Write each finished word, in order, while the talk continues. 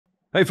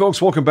Hey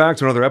folks, welcome back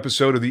to another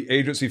episode of the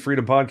Agency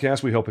Freedom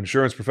Podcast. We help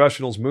insurance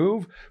professionals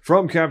move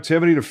from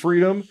captivity to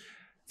freedom.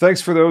 Thanks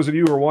for those of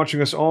you who are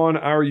watching us on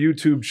our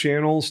YouTube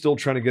channel. Still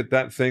trying to get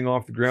that thing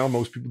off the ground.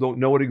 Most people don't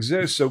know it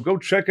exists. So go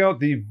check out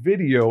the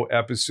video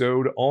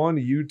episode on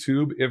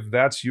YouTube if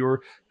that's your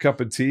cup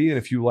of tea. And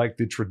if you like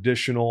the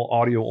traditional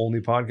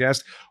audio-only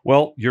podcast,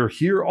 well, you're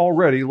here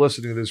already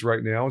listening to this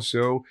right now.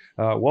 So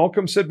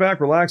welcome, sit back,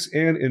 relax,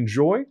 and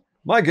enjoy.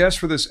 My guest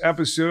for this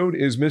episode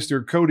is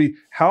Mr. Kody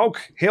Houk,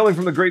 hailing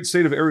from the great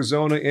state of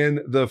Arizona in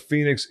the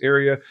Phoenix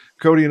area.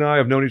 Kody and I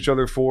have known each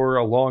other for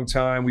a long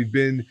time. We've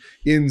been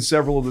in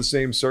several of the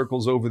same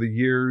circles over the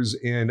years,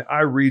 and I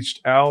reached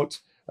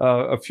out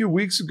a few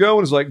weeks ago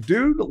and was like,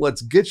 dude,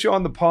 let's get you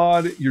on the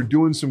pod. You're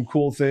doing some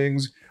cool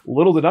things.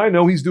 Little did I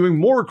know he's doing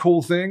more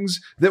cool things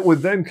that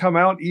would then come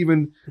out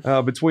even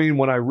between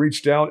when I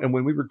reached out and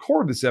when we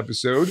record this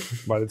episode.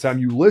 By the time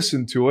you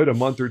listen to it a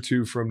month or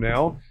two from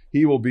now,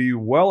 he will be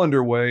well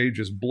underway,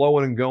 just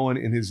blowing and going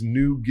in his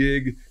new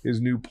gig, his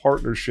new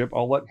partnership.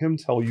 I'll let him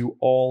tell you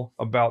all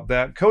about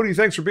that. Kody,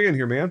 thanks for being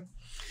here, man.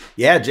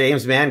 Yeah,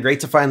 James, man. Great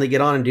to finally get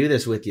on and do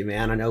this with you,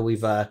 man. I know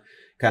we've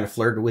kind of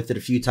flirted with it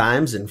a few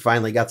times and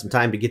finally got some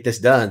time to get this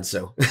done.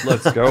 So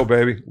let's go,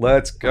 baby.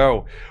 Let's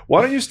go.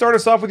 Why don't you start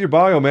us off with your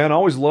bio, man? I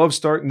always love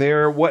starting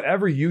there.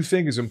 Whatever you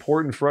think is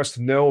important for us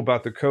to know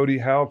about the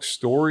Kody Houk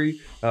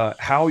story,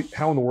 how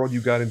in the world you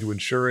got into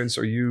insurance.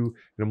 Are you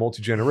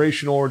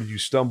multi-generational, or did you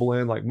stumble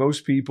in like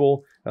most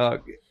people?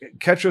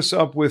 Catch us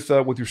up with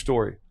your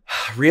story.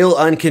 Real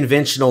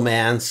unconventional,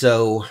 man.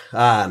 So,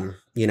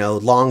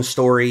 long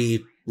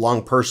story,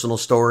 long personal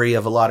story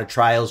of a lot of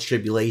trials,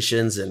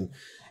 tribulations, and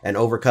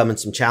overcoming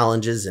some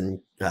challenges.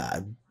 And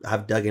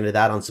I've dug into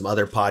that on some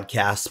other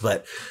podcasts,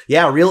 but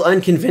yeah, real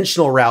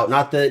unconventional route,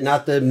 not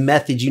the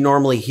method you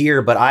normally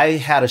hear, but I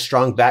had a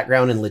strong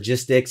background in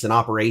logistics and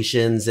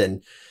operations,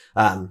 and,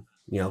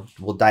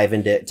 we'll dive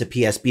into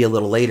PSB a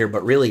little later,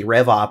 but really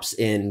RevOps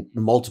in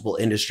multiple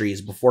industries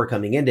before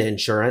coming into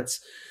insurance.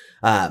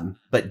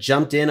 But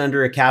jumped in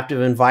under a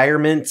captive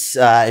environment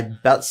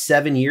about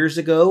 7 years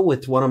ago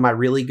with one of my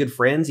really good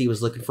friends. He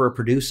was looking for a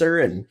producer,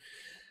 and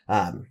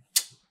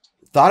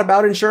thought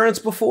about insurance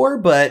before,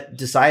 but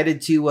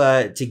decided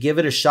to give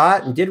it a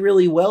shot and did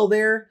really well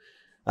there.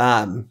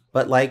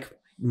 But like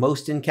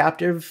most in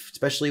captive,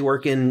 especially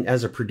working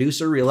as a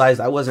producer, realized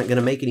I wasn't going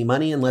to make any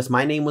money unless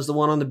my name was the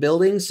one on the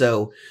building.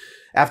 So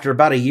after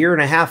about a year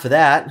and a half of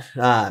that,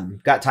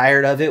 got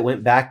tired of it,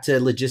 went back to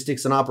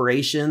logistics and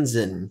operations,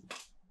 and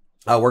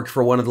worked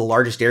for one of the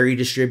largest area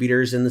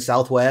distributors in the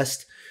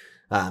Southwest.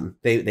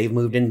 They've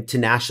moved into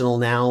national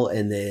now,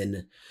 and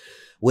then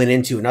went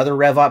into another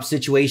RevOps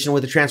situation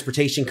with a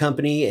transportation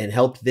company and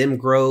helped them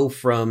grow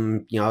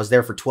from, I was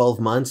there for 12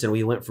 months and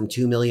we went from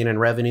 2 million in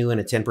revenue and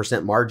a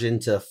 10% margin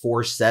to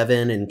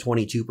 4.7 and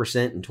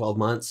 22% in 12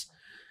 months.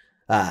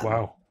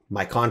 Wow.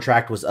 My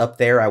contract was up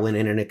there. I went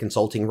in a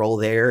consulting role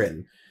there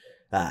and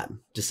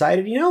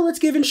decided, let's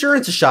give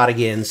insurance a shot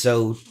again.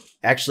 So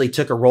actually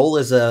took a role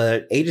as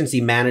a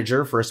agency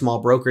manager for a small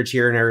brokerage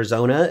here in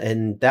Arizona.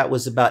 And that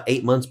was about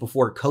 8 months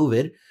before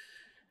COVID.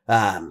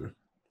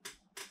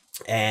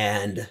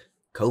 And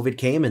COVID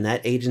came, and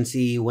that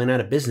agency went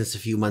out of business a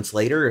few months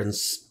later and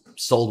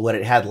sold what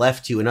it had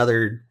left to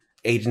another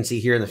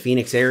agency here in the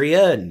Phoenix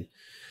area, and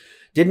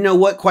didn't know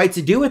what quite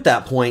to do at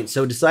that point.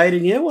 So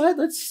decided,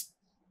 let's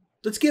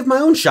give my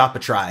own shop a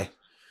try.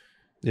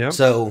 Yeah.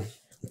 So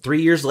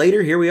 3 years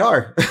later, here we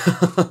are.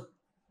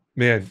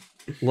 Man,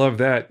 love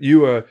that.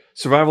 You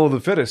survival of the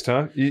fittest,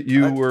 huh?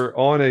 You were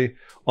on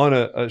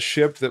a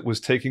ship that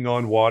was taking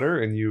on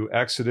water, and you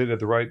exited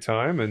at the right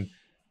time, and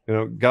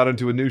got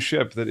into a new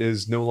ship that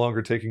is no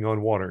longer taking on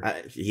water.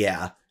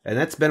 Yeah. And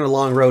that's been a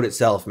long road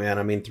itself, man.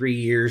 I mean, 3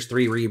 years,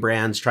 3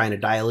 rebrands, trying to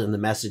dial in the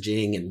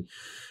messaging and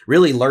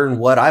really learn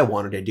what I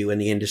wanted to do in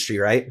the industry,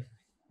 right?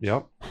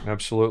 Yep,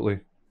 absolutely.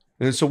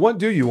 And so what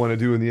do you want to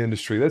do in the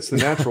industry? That's the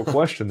natural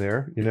question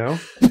there,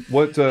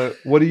 What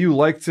do you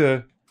like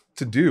to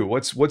do?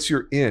 What's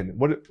your in?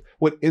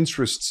 What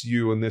interests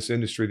you in this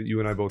industry that you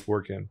and I both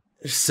work in?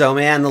 So,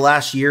 man, the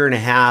last year and a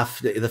half,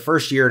 the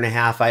first year and a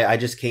half, I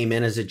just came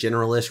in as a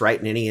generalist,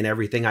 writing any and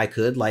everything I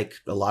could, like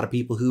a lot of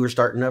people who were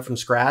starting up from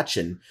scratch,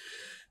 and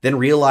then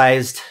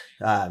realized,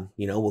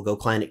 we'll go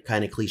kind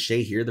of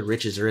cliche here. The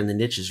riches are in the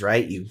niches,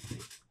 right? You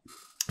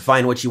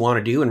find what you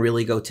want to do and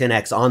really go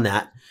 10X on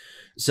that.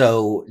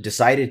 So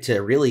decided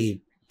to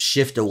really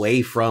shift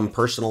away from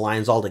personal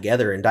lines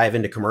altogether and dive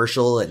into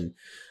commercial, and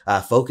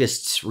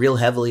focused real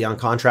heavily on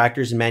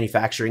contractors and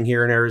manufacturing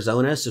here in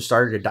Arizona. So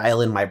started to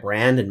dial in my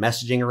brand and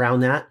messaging around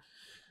that.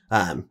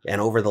 And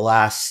over the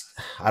last,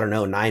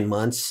 9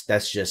 months,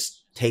 that's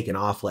just taken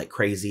off like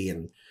crazy,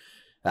 and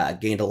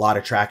gained a lot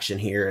of traction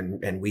here.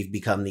 And we've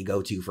become the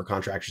go-to for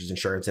contractors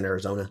insurance in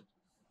Arizona.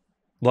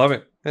 Love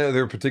it. Are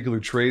there particular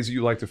trades that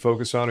you like to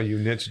focus on? Are you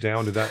niche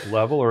down to that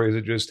level, or is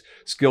it just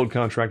skilled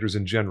contractors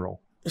in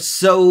general?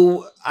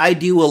 So I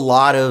do a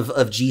lot of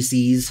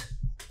GCs,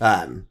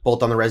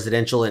 both on the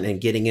residential and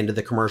getting into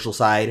the commercial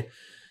side.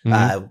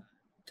 Mm-hmm.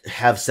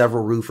 Have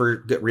several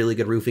really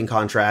good roofing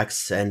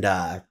contracts, and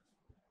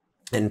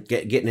and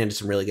getting into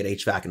some really good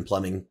HVAC and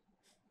plumbing.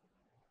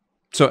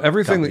 So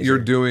everything that you're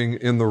doing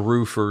in the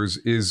roofers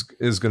is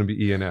going to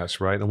be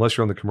E&S, right? Unless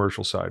you're on the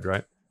commercial side,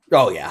 right?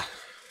 Oh yeah.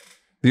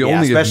 The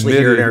only especially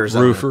here in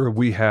Arizona. roofer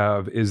we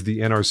have is the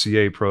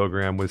NRCA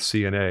program with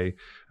CNA.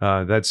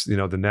 That's, you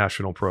know, the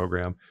national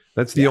program.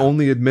 That's the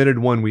only admitted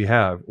one we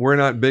have. We're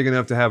not big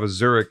enough to have a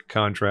Zurich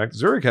contract.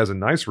 Zurich has a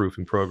nice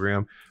roofing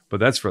program, but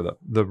that's for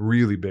the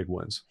really big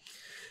ones.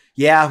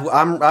 Yeah,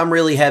 I'm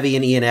really heavy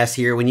in E&S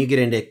here. When you get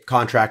into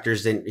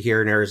contractors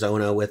here in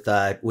Arizona with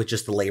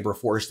just the labor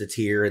force that's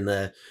here and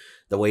the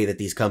way that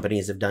these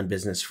companies have done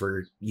business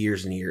for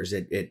years and years,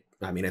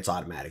 I mean, it's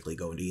automatically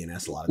going to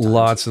E&S a lot of times.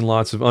 Lots and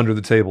lots of under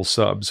the table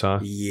subs, huh?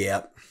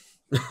 Yep.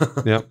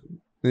 Yep.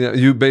 Yeah,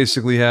 you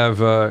basically have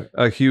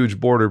a huge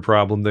border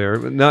problem there.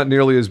 Not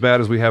nearly as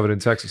bad as we have it in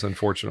Texas,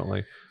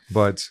 unfortunately.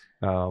 But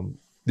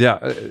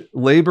yeah,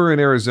 labor in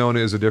Arizona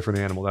is a different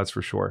animal, that's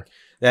for sure.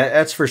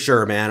 That's for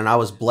sure, man. And I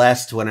was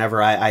blessed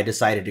whenever I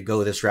decided to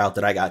go this route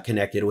that I got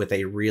connected with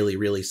a really,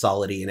 really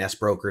solid E&S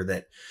broker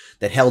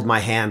that held my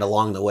hand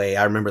along the way.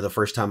 I remember the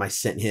first time I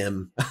sent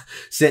him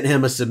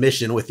a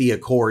submission with the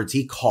Accords.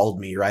 He called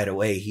me right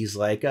away. He's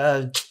like,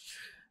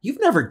 "You've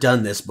never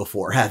done this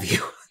before, have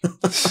you?"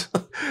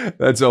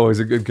 That's always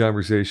a good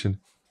conversation.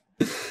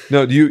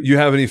 No, do you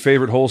have any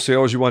favorite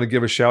wholesalers you want to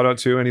give a shout out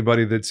to?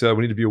 Anybody that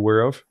we need to be aware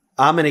of?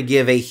 I'm going to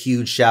give a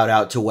huge shout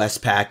out to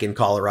Westpac in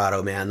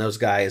Colorado, man. Those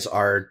guys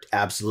are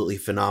absolutely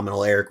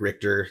phenomenal. Eric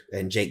Richter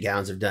and Jake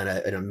Gowns have done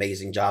an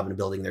amazing job in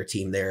building their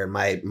team there.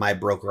 My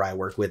broker I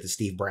work with is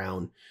Steve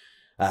Brown.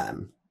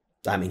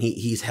 I mean,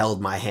 he's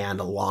held my hand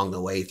along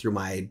the way through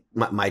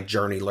my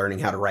journey learning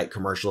how to write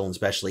commercial, and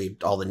especially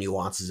all the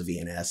nuances of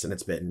E&S. And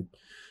it's been,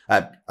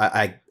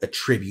 I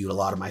attribute a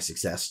lot of my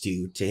success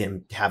to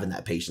him having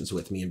that patience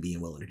with me and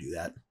being willing to do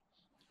that.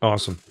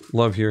 Awesome.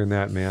 Love hearing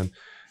that, man.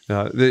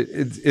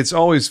 It's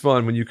always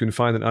fun when you can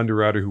find an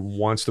underwriter who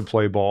wants to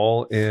play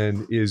ball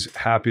and is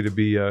happy to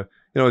be a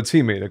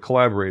teammate, a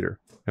collaborator.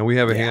 And we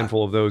have a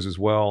handful of those as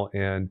well.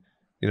 And,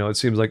 you know, it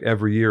seems like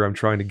every year I'm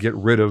trying to get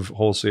rid of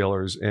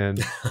wholesalers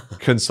and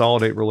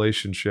consolidate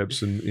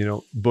relationships and, you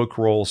know, book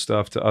roll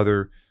stuff to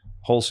other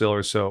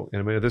wholesalers. So,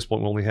 I mean, at this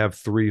point, we only have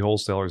 3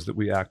 wholesalers that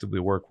we actively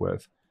work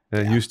with.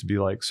 And it used to be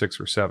like 6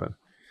 or 7.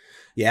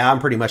 Yeah, I'm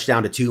pretty much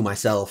down to 2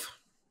 myself.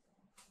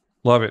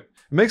 Love it.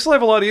 It makes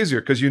life a lot easier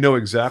because you know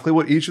exactly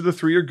what each of the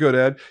 3 are good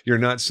at. You're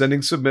not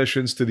sending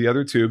submissions to the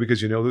other 2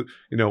 because you know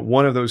that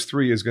one of those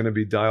 3 is going to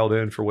be dialed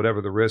in for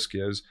whatever the risk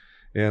is.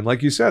 And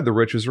like you said, the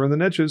riches are in the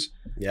niches.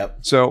 Yep.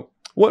 So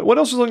what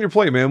else is on your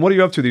plate, man? What are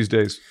you up to these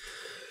days?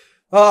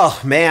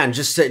 Oh man,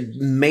 just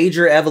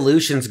major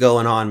evolutions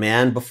going on,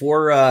 man.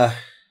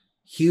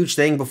 Huge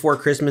thing before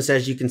Christmas,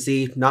 as you can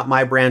see, not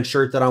my brand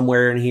shirt that I'm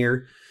wearing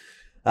here.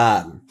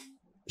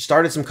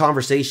 Started some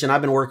conversation.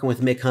 I've been working with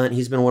Mick Hunt.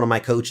 He's been one of my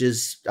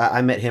coaches.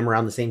 I met him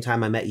around the same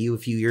time I met you a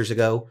few years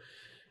ago.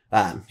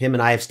 Him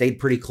and I have stayed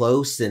pretty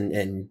close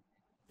and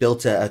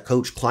built a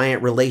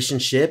coach-client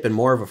relationship and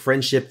more of a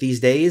friendship these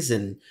days.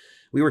 And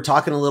we were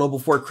talking a little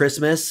before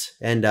Christmas,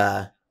 and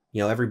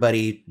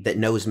everybody that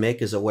knows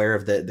Mick is aware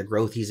of the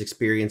growth he's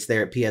experienced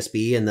there at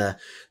PSB and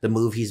the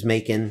move he's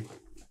making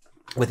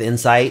with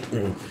Insight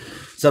and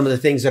some of the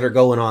things that are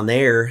going on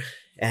there.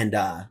 And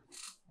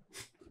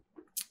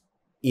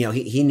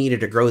he needed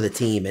to grow the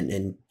team,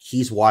 and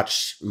he's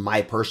watched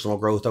my personal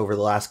growth over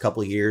the last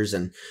couple of years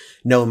and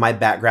knowing my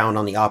background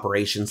on the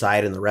operation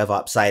side and the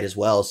RevOps side as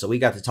well. So we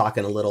got to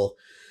talking a little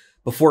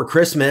before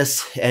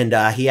Christmas, and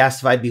he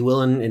asked if I'd be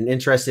willing and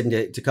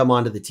interested to come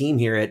onto the team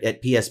here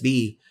at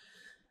PSB.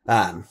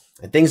 And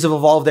things have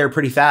evolved there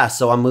pretty fast.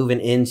 So I'm moving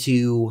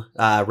into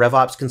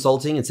RevOps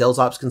consulting and sales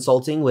ops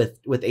consulting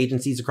with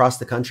agencies across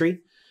the country,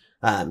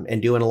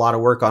 and doing a lot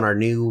of work on our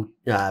new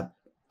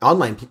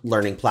online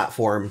learning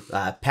platform,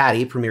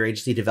 PADI, Premier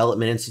Agency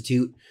Development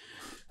Institute,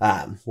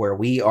 where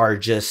we are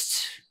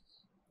just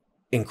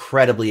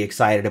incredibly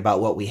excited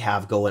about what we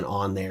have going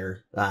on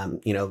there.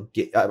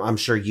 I'm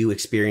sure you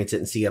experience it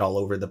and see it all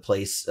over the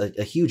place.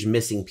 A huge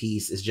missing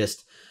piece is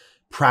just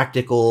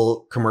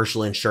practical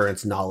commercial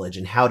insurance knowledge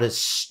and how to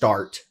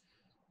start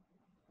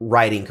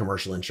writing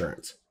commercial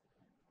insurance.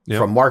 Yep.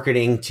 From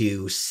marketing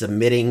to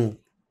submitting,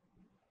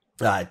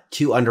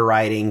 to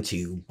underwriting,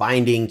 to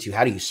binding, to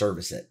how do you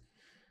service it?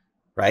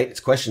 Right? It's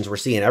questions we're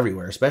seeing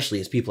everywhere,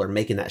 especially as people are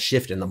making that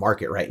shift in the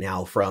market right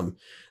now from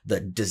the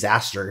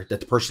disaster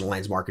that the personal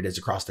lines market is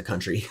across the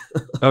country.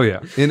 Oh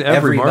yeah. In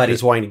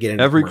everybody's wanting to get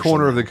into every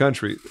corner of the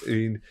country. I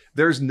mean,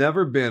 there's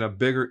never been a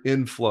bigger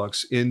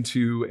influx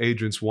into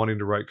agents wanting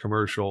to write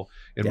commercial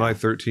in my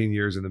 13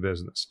 years in the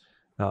business.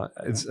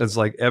 It's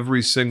like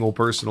every single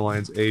personal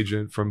lines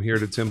agent from here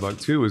to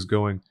Timbuktu is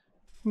going,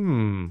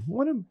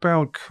 what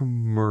about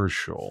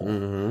commercial?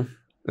 Mm-hmm.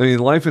 I mean,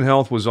 life and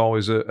health was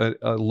always a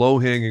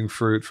low-hanging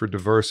fruit for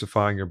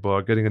diversifying your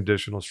book, getting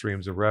additional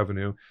streams of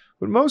revenue.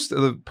 But most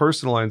of the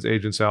personal lines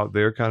agents out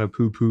there kind of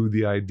poo-poo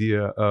the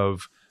idea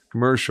of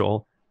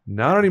commercial.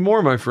 Not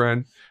anymore, my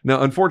friend.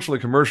 Now, unfortunately,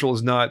 commercial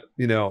is not,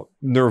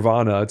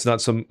 nirvana. It's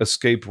not some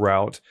escape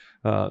route.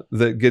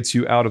 that gets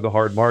you out of the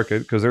hard market,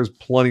 because there's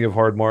plenty of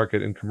hard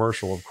market in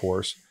commercial, of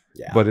course,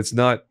 but it's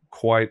not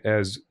quite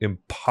as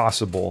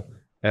impossible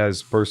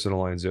as personal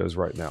lines is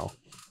right now.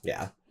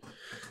 Yeah.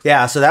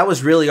 Yeah. So that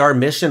was really our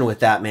mission with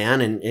that,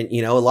 man. And,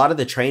 you know, a lot of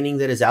the training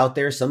that is out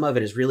there, some of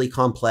it is really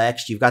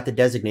complex. You've got the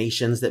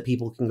designations that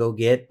people can go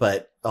get,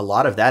 but a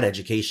lot of that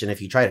education,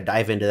 if you try to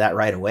dive into that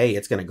right away,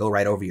 it's going to go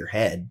right over your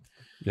head.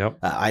 Yep.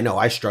 I know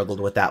I struggled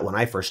with that when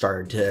I first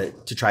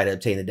started to try to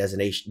obtain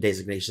the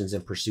designations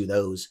and pursue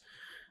those.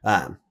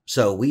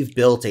 So we've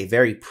built a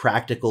very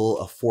practical,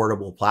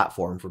 affordable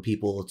platform for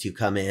people to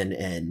come in,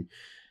 and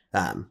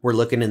we're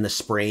looking in the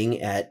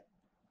spring at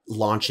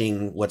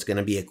launching what's going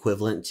to be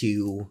equivalent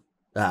to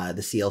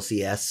the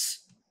CLCS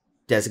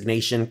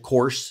designation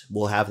course.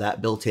 We'll have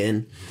that built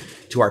in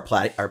to our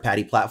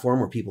PADI platform,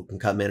 where people can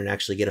come in and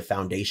actually get a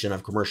foundation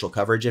of commercial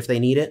coverage if they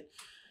need it.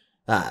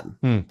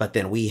 But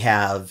then we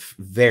have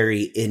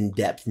very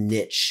in-depth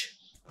niche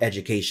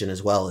education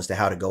as well as to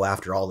how to go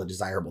after all the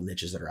desirable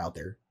niches that are out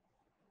there.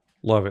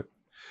 Love it.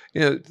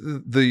 Yeah,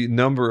 the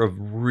number of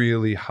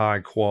really high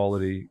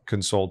quality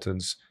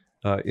consultants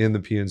in the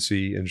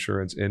P&C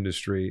insurance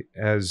industry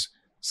has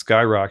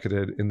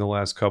skyrocketed in the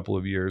last couple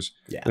of years.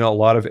 Yeah. You know, a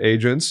lot of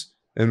agents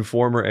and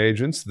former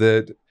agents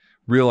that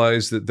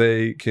realize that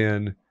they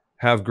can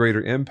have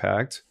greater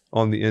impact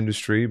on the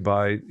industry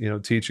by, you know,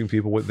 teaching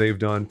people what they've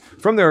done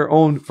from their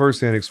own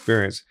firsthand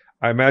experience.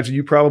 I imagine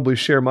you probably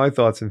share my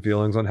thoughts and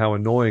feelings on how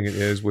annoying it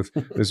is with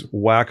this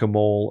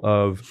whack-a-mole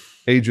of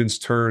agents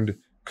turned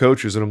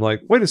coaches. And I'm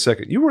like, wait a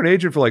second, you were an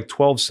agent for like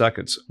 12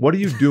 seconds. What are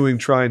you doing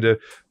trying to,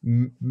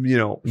 you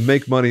know,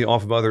 make money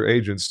off of other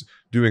agents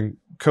doing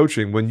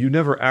coaching when you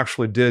never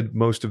actually did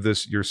most of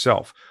this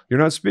yourself? You're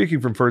not speaking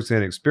from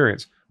firsthand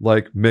experience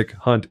like Mick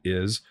Hunt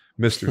is,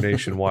 Mr.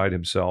 Nationwide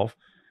himself.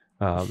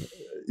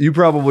 You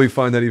probably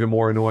find that even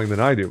more annoying than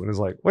I do. And it's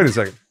like, wait a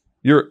second,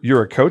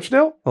 you're a coach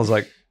now? I was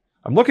like,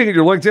 I'm looking at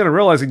your LinkedIn and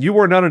realizing you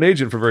were not an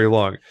agent for very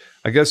long.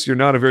 I guess you're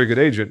not a very good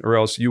agent, or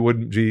else you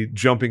wouldn't be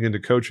jumping into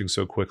coaching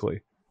so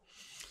quickly.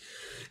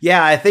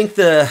 Yeah, I think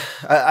the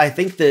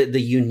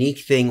unique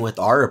thing with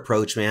our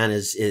approach, man,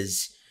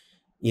 is,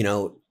 you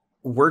know,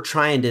 we're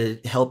trying to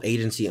help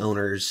agency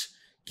owners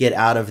get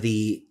out of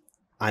the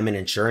I'm an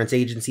insurance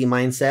agency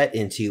mindset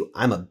into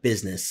I'm a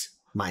business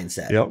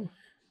mindset. Yep.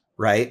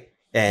 Right.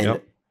 And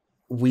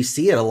we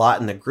see it a lot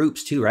in the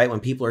groups too, right?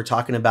 When people are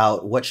talking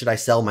about what should I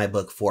sell my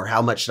book for?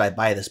 How much should I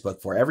buy this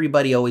book for?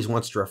 Everybody always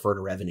wants to refer to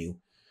revenue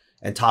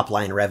and top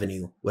line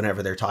revenue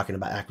whenever they're talking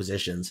about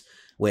acquisitions,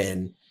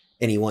 when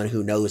anyone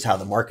who knows how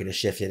the market has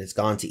shifted, it's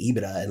gone to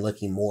EBITDA and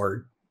looking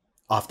more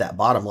off that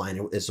bottom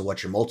line as to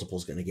what your multiple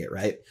is going to get,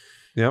 right?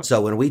 Yep.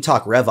 So when we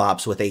talk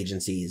RevOps with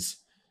agencies,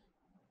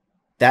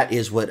 that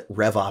is what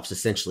RevOps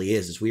essentially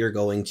is we are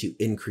going to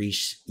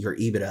increase your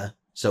EBITDA.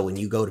 So when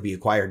you go to be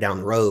acquired down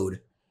the road,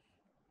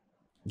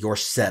 you're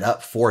set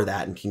up for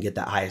that and can get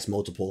that highest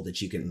multiple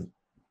that you can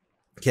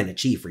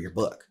achieve for your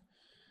book.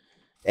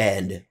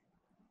 And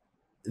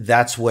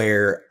that's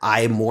where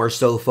I more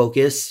so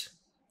focus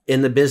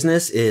in the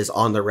business, is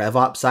on the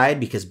RevOps side,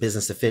 because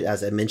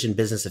as I mentioned,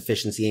 business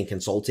efficiency and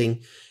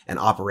consulting and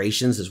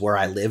operations is where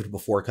I lived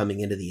before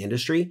coming into the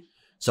industry.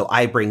 So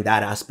I bring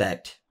that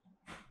aspect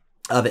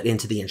of it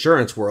into the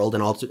insurance world.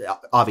 And also,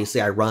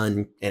 obviously I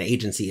run an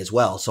agency as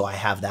well. So I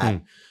have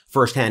that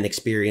firsthand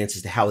experience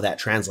as to how that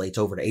translates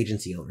over to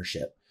agency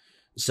ownership.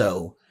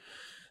 So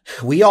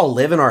we all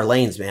live in our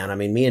lanes, man. I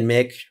mean, me and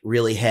Mick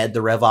really head the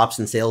RevOps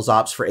and sales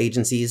ops for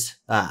agencies.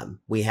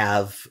 We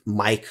have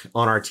Mike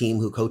on our team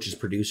who coaches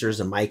producers,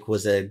 and Mike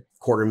was a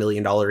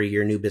 $250,000 a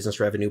year new business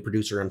revenue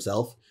producer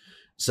himself.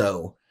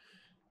 So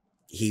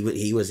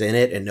he was in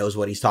it and knows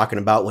what he's talking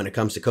about when it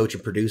comes to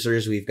coaching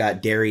producers. We've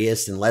got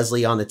Darius and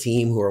Leslie on the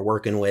team who are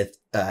working with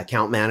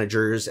account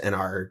managers and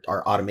our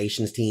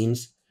automations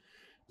teams.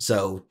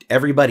 So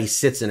everybody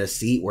sits in a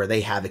seat where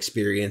they have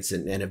experience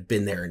and have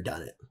been there and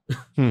done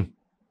it.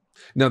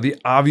 Now, the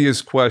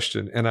obvious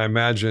question, and I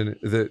imagine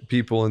that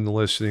people in the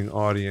listening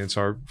audience,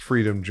 our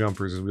freedom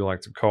jumpers, as we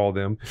like to call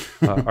them,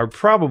 are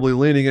probably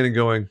leaning in and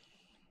going,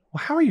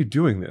 well, how are you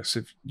doing this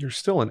if you're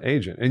still an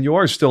agent? And you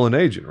are still an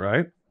agent,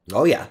 right?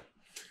 Oh, yeah.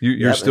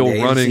 You're still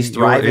running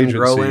your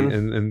agency.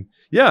 And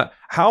yeah,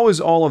 how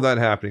is all of that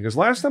happening? Because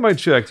last time I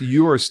checked,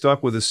 you are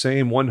stuck with the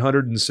same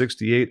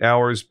 168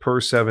 hours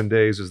per 7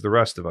 days as the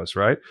rest of us,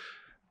 right?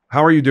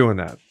 How are you doing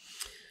that?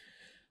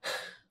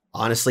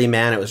 Honestly,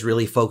 man, it was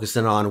really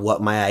focusing on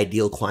what my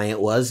ideal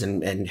client was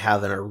and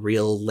having a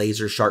real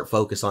laser sharp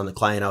focus on the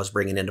client I was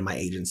bringing into my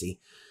agency.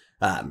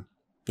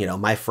 You know,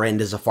 my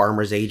friend is a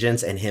farmer's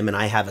agent, and him and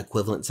I have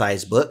equivalent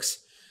size books,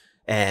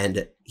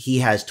 and he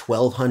has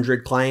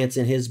 1,200 clients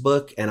in his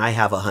book and I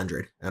have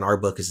 100, and our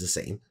book is the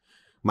same.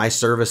 My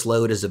service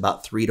load is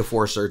about 3 to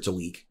 4 certs a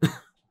week.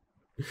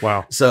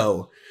 Wow.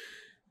 So,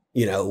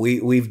 you know,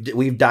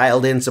 we've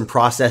dialed in some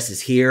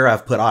processes here.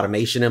 I've put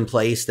automation in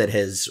place that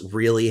has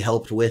really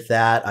helped with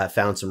that. I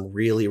found some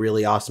really,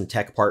 really awesome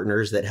tech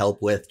partners that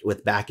help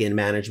with back end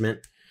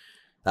management.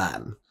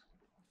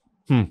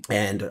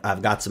 And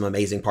I've got some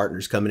amazing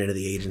partners coming into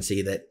the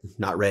agency that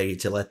not ready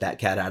to let that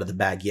cat out of the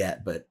bag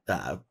yet. But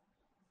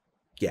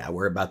yeah,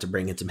 we're about to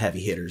bring in some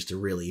heavy hitters to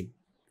really,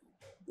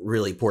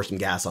 really pour some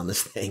gas on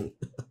this thing.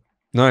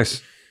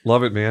 Nice.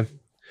 Love it, man.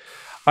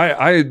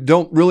 I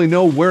don't really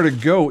know where to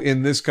go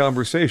in this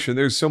conversation.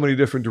 There's so many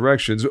different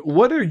directions.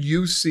 What are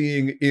you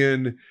seeing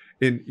in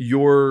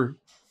your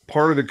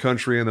part of the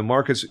country and the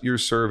markets that you're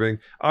serving?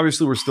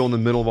 Obviously, we're still in the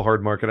middle of a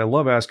hard market. I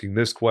love asking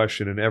this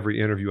question in every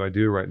interview I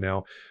do right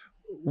now.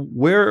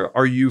 Where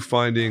are you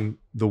finding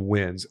the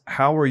wins?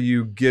 How are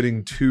you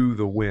getting to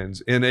the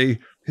wins in a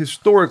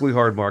historically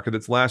hard market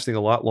that's lasting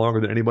a lot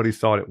longer than anybody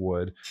thought it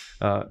would?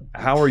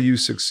 How are you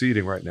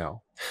succeeding right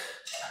now?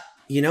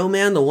 You know,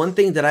 man, the one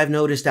thing that I've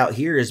noticed out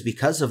here is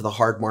because of the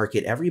hard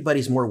market,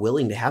 everybody's more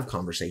willing to have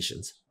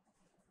conversations,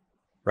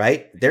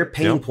 right? Their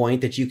pain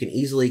point that you can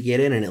easily get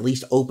in and at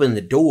least open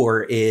the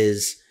door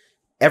is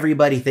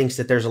everybody thinks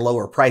that there's a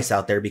lower price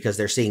out there because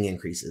they're seeing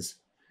increases.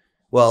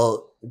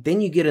 Well,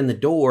 then you get in the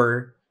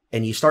door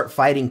and you start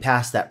fighting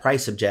past that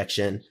price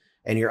objection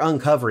and you're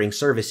uncovering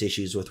service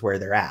issues with where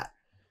they're at.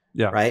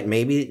 Yeah. Right.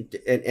 Maybe.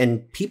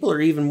 And people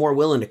are even more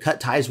willing to cut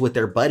ties with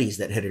their buddies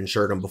that had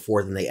insured them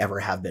before than they ever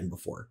have been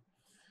before.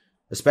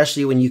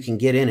 Especially when you can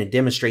get in and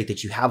demonstrate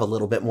that you have a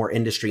little bit more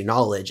industry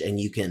knowledge and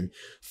you can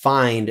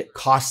find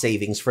cost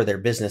savings for their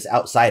business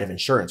outside of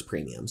insurance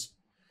premiums.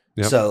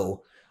 Yep.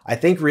 So I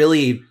think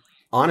really,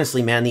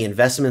 honestly, man, the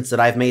investments that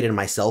I've made in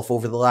myself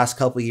over the last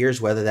couple of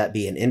years, whether that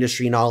be in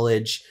industry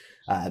knowledge,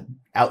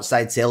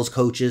 outside sales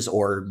coaches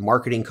or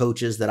marketing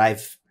coaches that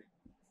I've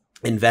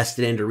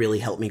invested in to really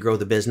help me grow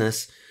the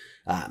business,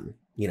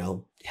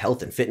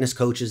 health and fitness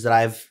coaches that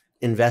I've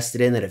invested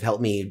in that have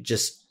helped me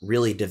just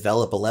really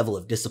develop a level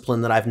of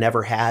discipline that I've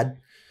never had.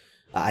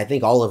 I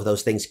think all of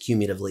those things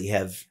cumulatively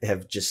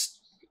have just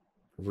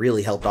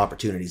really helped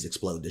opportunities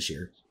explode this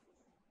year.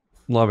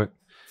 Love it.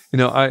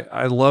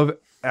 I love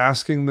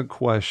asking the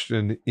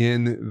question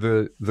in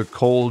the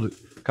cold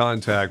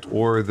contact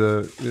or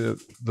the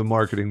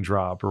marketing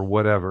drop or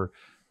whatever.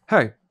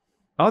 Hey,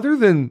 other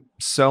than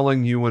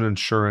selling you an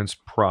insurance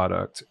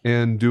product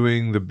and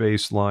doing the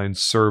baseline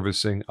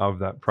servicing of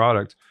that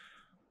product,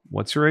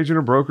 what's your agent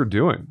or broker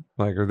doing?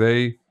 Like, are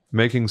they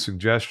making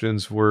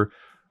suggestions for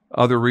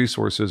other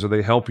resources? Are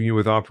they helping you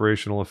with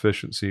operational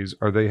efficiencies?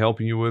 Are they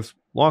helping you with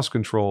loss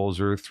controls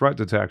or threat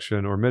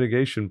detection or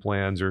mitigation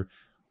plans or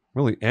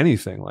really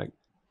anything, like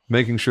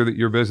making sure that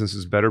your business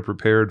is better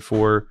prepared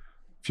for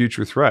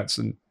future threats?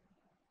 And,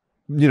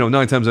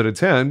 9 times out of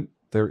 10,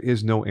 there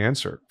is no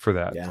answer for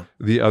that. Yeah.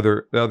 The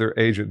other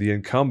agent, the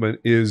incumbent,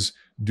 is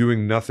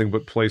doing nothing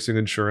but placing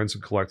insurance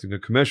and collecting a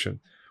commission,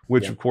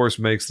 which of course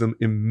makes them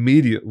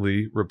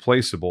immediately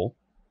replaceable.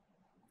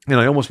 And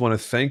I almost want to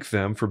thank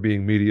them for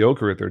being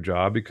mediocre at their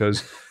job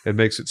because it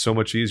makes it so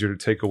much easier to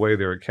take away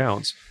their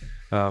accounts.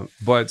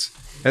 But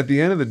at the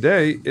end of the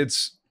day,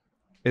 it's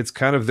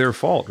kind of their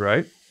fault,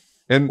 right?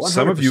 And 100%.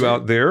 Some of you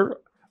out there,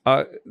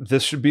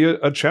 this should be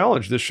a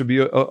challenge. This should be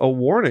a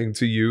warning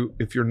to you.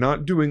 If you're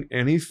not doing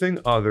anything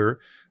other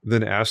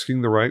than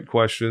asking the right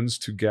questions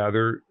to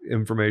gather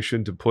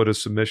information, to put a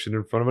submission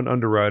in front of an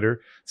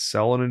underwriter,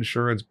 sell an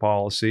insurance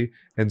policy,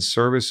 and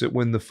service it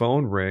when the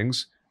phone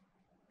rings,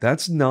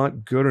 that's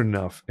not good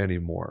enough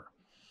anymore.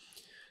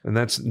 And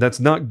that's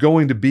not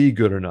going to be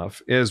good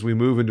enough as we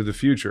move into the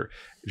future.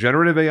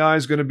 Generative AI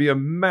is going to be a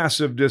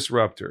massive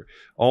disruptor.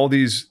 All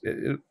these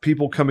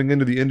people coming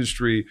into the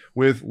industry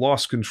with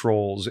loss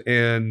controls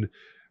and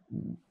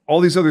all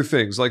these other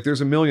things. Like,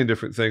 there's a million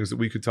different things that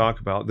we could talk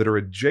about that are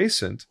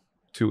adjacent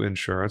to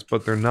insurance,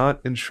 but they're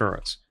not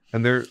insurance.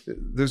 And there's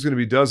going to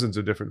be dozens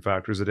of different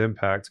factors that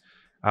impact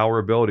our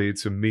ability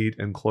to meet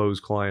and close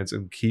clients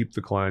and keep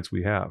the clients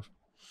we have.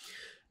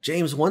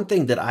 James, one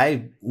thing that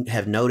I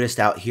have noticed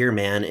out here,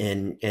 man,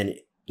 and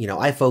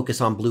I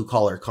focus on blue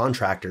collar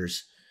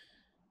contractors.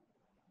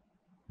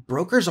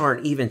 Brokers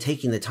aren't even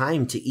taking the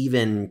time to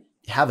even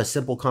have a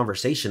simple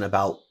conversation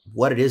about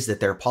what it is that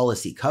their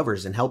policy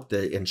covers and help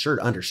the insured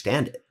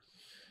understand it.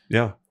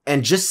 Yeah.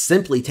 And just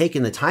simply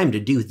taking the time to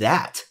do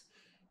that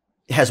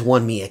has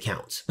won me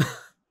accounts.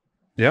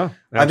 Yeah,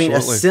 absolutely. I mean,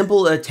 a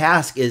simple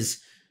task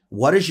is,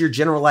 what does your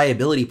general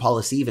liability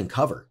policy even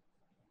cover?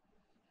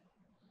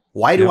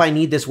 Why do I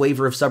need this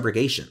waiver of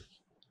subrogation?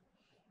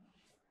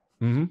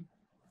 Mm-hmm.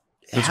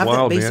 Have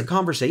that basic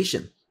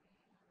conversation.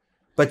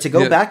 But to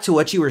go back to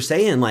what you were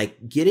saying,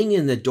 like getting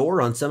in the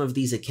door on some of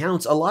these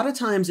accounts, a lot of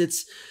times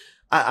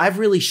I've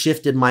really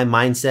shifted my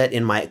mindset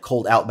in my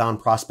cold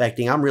outbound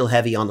prospecting. I'm real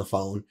heavy on the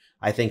phone.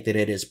 I think that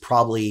it is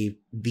probably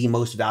the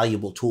most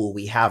valuable tool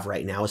we have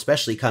right now,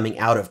 especially coming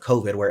out of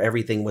COVID, where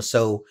everything was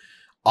so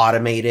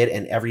automated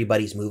and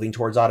everybody's moving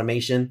towards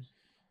automation.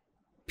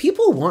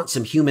 People want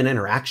some human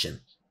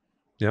interaction.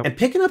 Yep. And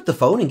picking up the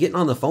phone and getting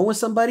on the phone with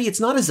somebody,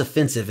 it's not as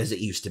offensive as it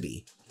used to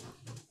be.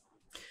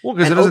 Well,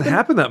 because it doesn't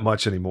happen that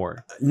much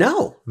anymore.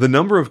 No. The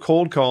number of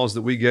cold calls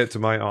that we get to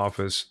my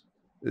office,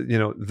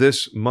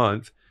 this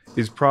month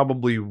is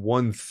probably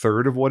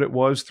 1/3 of what it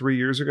was 3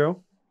 years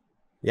ago.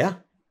 Yeah.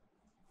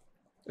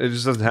 It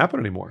just doesn't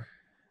happen anymore.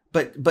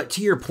 But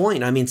to your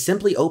point, I mean,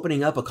 simply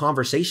opening up a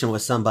conversation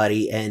with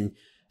somebody and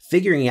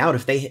figuring out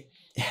if they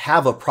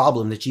have a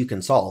problem that you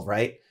can solve,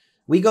 right?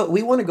 We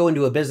want to go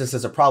into a business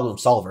as a problem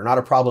solver, not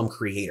a problem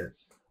creator.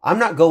 I'm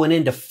not going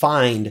in to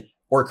find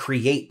or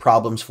create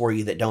problems for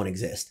you that don't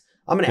exist.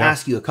 I'm going to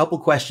ask you a couple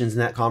questions in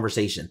that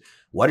conversation.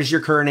 What is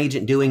your current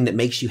agent doing that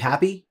makes you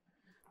happy?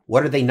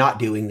 What are they not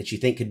doing that you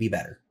think could be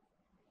better?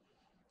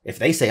 If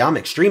they say, I'm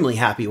extremely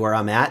happy where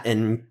I'm at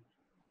and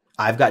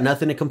I've got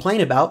nothing to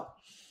complain about,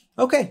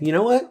 okay, you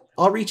know what?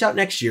 I'll reach out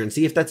next year and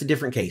see if that's a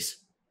different case.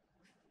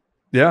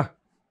 Yeah.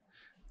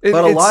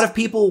 But a lot of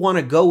people want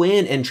to go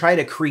in and try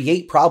to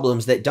create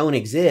problems that don't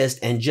exist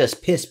and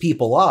just piss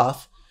people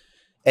off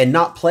and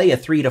not play a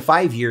 3 to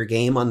 5 year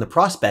game on the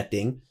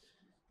prospecting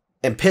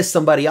and piss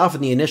somebody off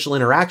in the initial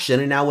interaction.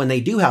 And now when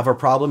they do have a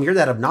problem, you're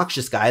that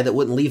obnoxious guy that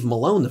wouldn't leave them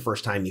alone the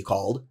first time you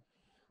called,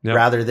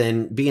 rather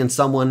than being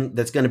someone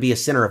that's going to be a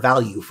center of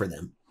value for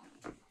them.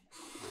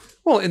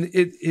 Well, and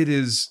it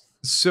is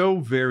so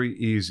very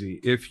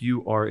easy if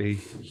you are a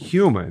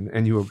human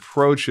and you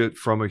approach it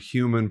from a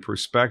human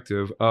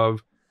perspective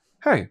of,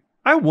 hey,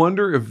 I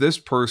wonder if this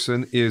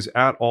person is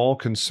at all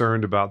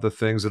concerned about the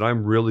things that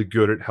I'm really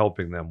good at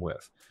helping them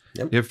with.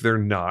 Yep. If they're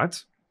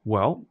not,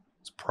 well,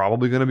 it's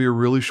probably going to be a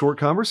really short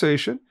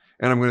conversation,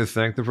 and I'm going to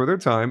thank them for their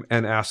time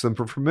and ask them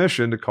for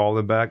permission to call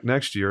them back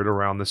next year at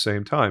around the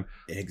same time.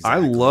 Exactly. I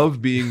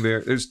love being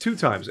there. There's 2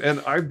 times,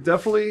 and I've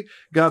definitely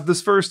got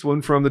this first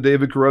one from the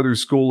David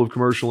Carruthers School of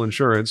Commercial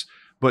Insurance,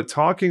 but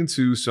talking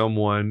to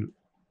someone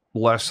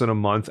less than a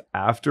month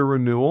after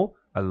renewal,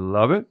 I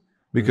love it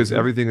because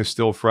everything is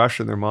still fresh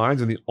in their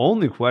minds. And the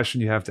only question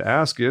you have to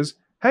ask is,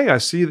 hey, I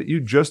see that you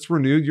just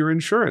renewed your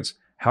insurance.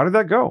 How did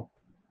that go?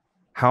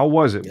 How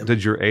was it? Yep.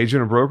 Did your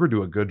agent or broker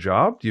do a good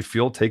job? Do you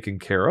feel taken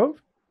care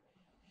of?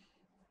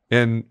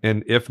 And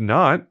if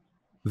not,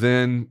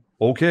 then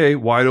okay,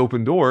 wide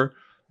open door.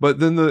 But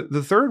then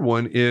the third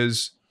one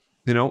is,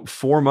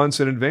 4 months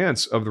in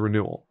advance of the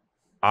renewal.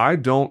 I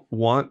don't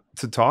want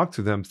to talk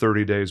to them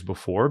 30 days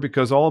before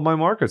because all of my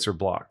markets are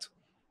blocked.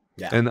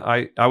 Yeah. And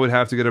I would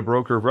have to get a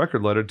broker of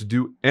record letter to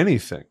do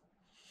anything.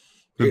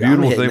 The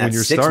beautiful thing when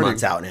you're 6 starting,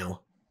 months out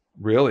now.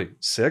 Really?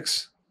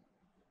 6?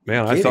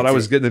 Man, I thought I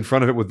was getting in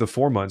front of it with the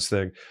 4 months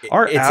thing.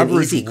 Our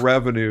average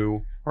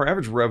revenue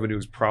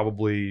is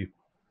probably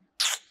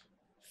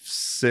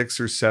 $6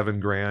 or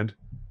 $7 grand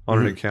on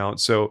an account.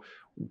 So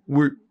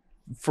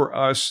for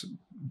us,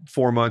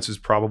 4 months is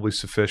probably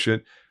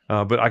sufficient.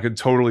 But I could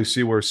totally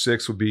see where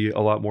 6 would be a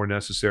lot more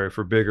necessary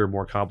for bigger,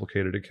 more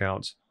complicated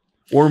accounts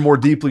or more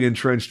deeply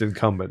entrenched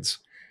incumbents.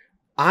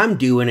 I'm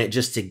doing it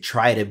just to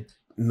try to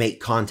make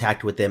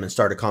contact with them and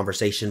start a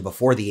conversation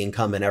before the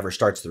incumbent ever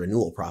starts the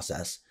renewal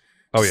process.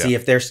 See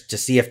if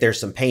there's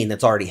some pain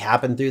that's already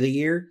happened through the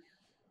year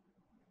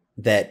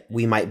that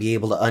we might be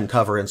able to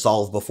uncover and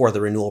solve before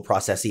the renewal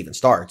process even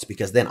starts,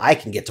 because then I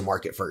can get to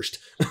market first.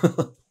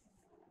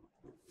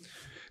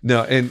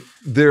 No, and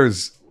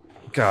there's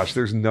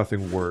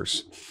nothing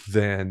worse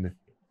than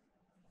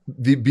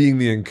being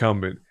the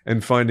incumbent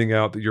and finding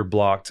out that you're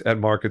blocked at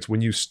markets when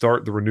you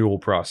start the renewal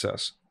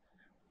process.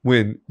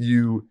 When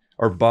you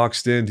are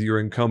boxed into your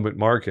incumbent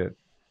market.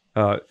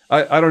 I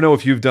don't know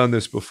if you've done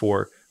this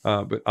before,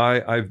 but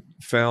I've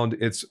found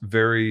it's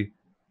very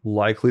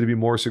likely to be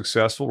more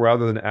successful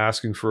rather than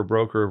asking for a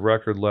broker of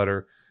record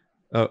letter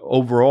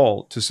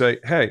overall to say,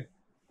 hey,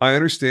 I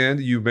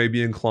understand you may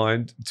be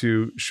inclined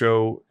to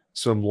show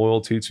some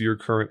loyalty to your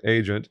current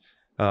agent.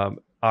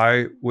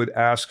 I would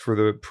ask for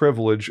the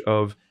privilege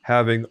of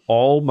having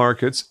all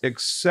markets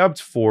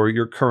except for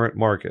your current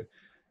market.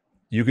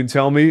 You can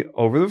tell me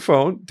over the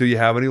phone, do you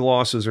have any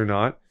losses or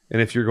not?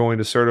 And if you're going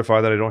to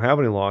certify that I don't have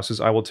any losses,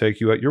 I will take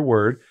you at your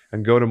word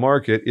and go to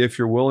market if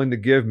you're willing to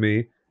give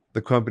me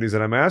the companies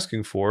that I'm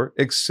asking for,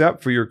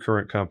 except for your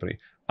current company.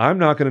 I'm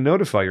not going to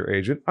notify your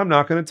agent. I'm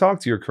not going to talk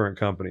to your current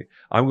company.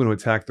 I'm going to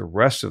attack the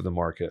rest of the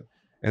market.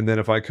 And then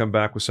if I come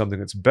back with something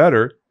that's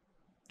better,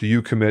 do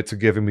you commit to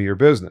giving me your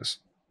business?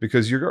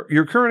 Because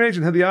your current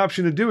agent had the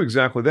option to do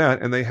exactly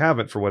that, and they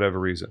haven't for whatever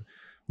reason.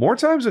 More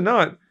times than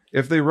not,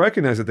 if they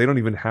recognize that they don't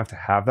even have to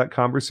have that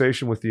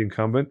conversation with the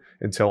incumbent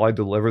until I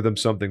deliver them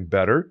something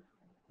better,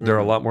 they're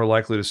a lot more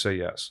likely to say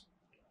yes.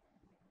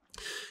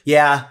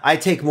 Yeah, I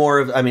take more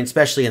of,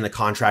 especially in the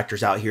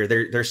contractors out here,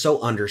 they're so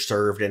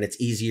underserved, and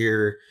it's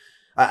easier.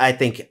 I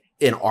think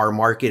in our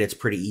market, it's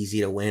pretty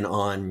easy to win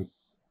on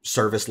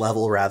service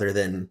level rather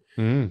than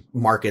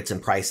markets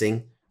and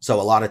pricing. So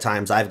a lot of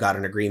times I've got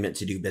an agreement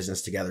to do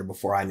business together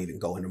before I'm even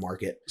going to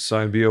market.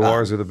 Signed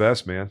BORs are the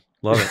best, man.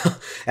 Love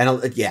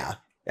it.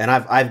 And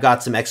I've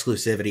got some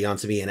exclusivity on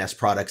some E&S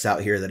products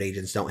out here that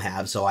agents don't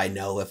have. So I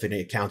know if an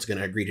account's going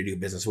to agree to do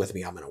business with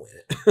me, I'm going to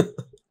win it.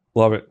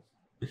 Love it.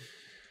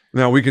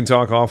 Now we can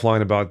talk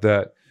offline about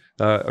that.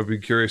 I'd be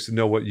curious to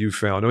know what you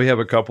found. We have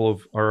a couple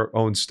of our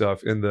own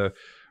stuff in the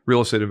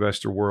real estate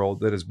investor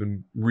world that has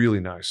been really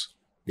nice.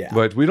 Yeah.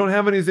 But we don't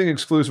have anything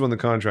exclusive on the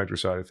contractor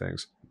side of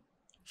things.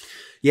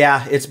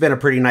 Yeah, it's been a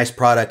pretty nice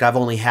product. I've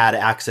only had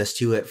access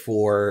to it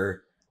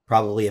for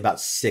probably about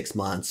 6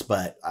 months,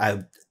 but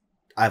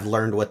I I've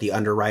learned what the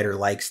underwriter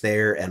likes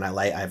there, and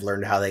I've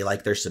learned how they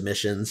like their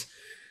submissions.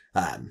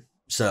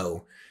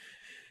 So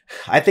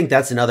I think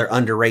that's another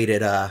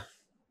underrated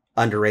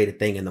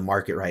thing in the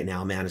market right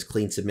now, man, is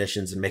clean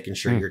submissions and making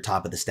sure you're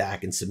top of the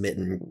stack and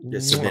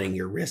submitting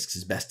your risks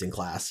is best in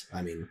class.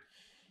 I mean,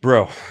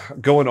 bro,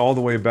 going all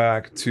the way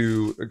back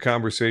to a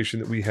conversation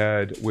that we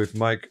had with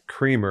Mike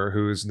Creamer,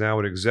 who is now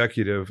an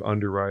executive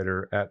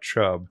underwriter at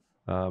Chubb.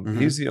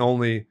 He's the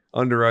only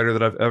underwriter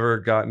that I've ever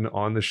gotten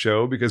on the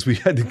show because we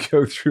had to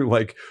go through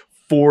like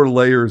 4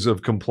 layers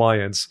of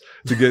compliance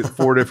to get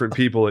 4 different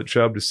people at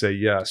Chubb to say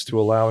yes to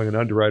allowing an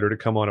underwriter to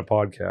come on a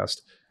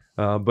podcast.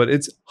 But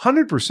it's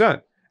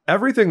 100%.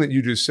 Everything that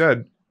you just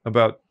said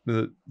about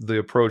the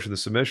approach of the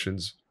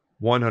submissions,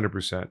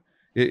 100%.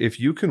 If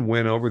you can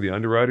win over the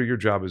underwriter, your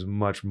job is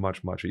much,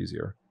 much, much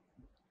easier.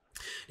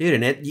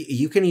 Dude, and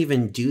you can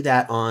even do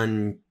that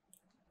on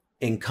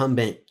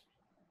incumbent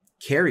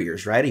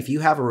carriers, right? If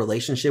you have a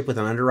relationship with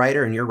an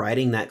underwriter and you're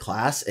writing that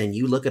class and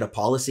you look at a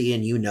policy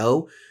and you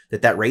know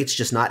that rate's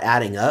just not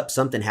adding up,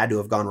 something had to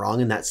have gone wrong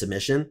in that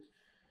submission,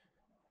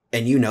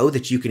 and you know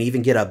that you can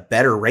even get a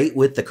better rate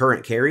with the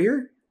current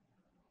carrier,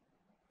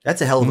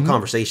 that's a hell of a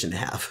conversation to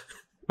have.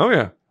 Oh,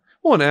 yeah.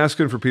 Well, and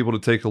asking for people to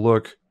take a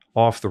look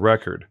off the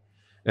record.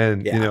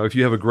 And, you know, if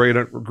you have a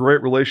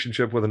great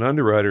relationship with an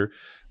underwriter,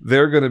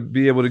 they're going to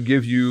be able to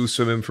give you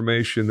some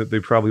information that they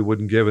probably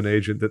wouldn't give an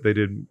agent that they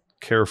didn't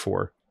care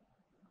for.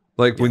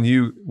 Like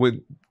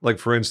like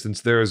for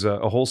instance, there's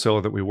a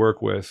wholesaler that we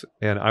work with,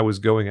 and I was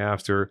going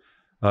after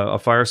a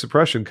fire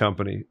suppression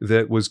company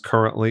that was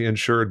currently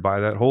insured by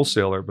that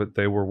wholesaler, but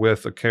they were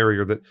with a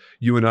carrier that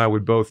you and I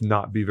would both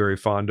not be very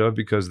fond of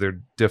because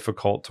they're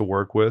difficult to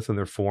work with and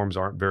their forms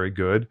aren't very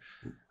good.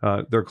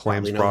 Their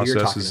claims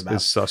process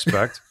is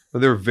suspect.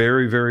 They're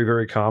very, very,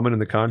 very common in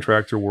the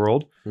contractor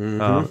world.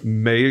 It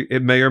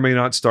may or may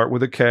not start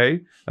with a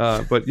K,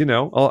 but you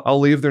know, I'll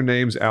leave their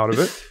names out of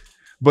it.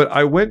 But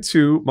I went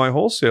to my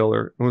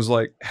wholesaler and was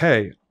like,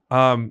 hey,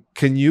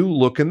 can you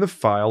look in the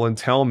file and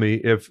tell me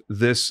if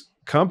this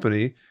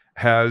company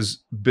has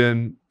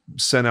been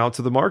sent out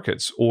to the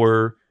markets,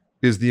 or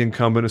is the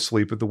incumbent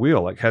asleep at the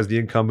wheel? Like, has the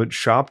incumbent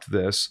shopped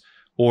this,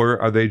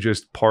 or are they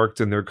just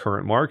parked in their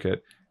current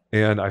market?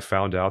 And I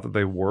found out that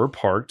they were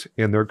parked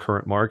in their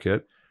current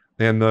market.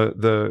 And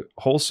the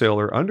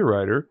wholesaler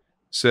underwriter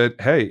said,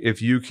 hey,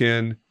 if you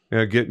can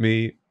get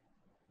me,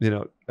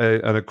 an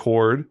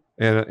Accord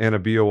and a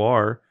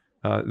BOR,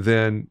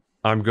 then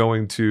I'm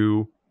going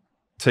to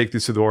take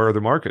this to our other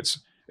markets.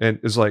 And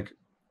it's like,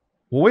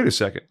 well, wait a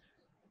second.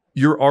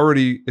 You're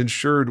already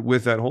insured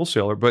with that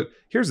wholesaler. But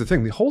here's the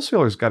thing. The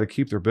wholesaler's got to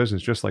keep their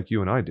business just like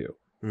you and I do.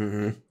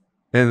 And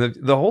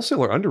the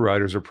wholesaler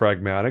underwriters are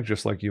pragmatic,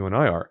 just like you and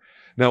I are.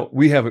 Now,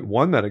 we haven't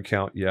won that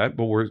account yet,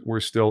 but we're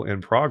still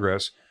in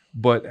progress.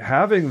 But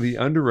having the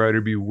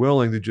underwriter be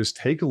willing to just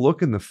take a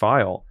look in the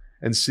file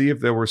and see if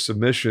there were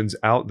submissions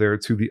out there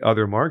to the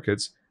other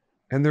markets,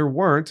 and there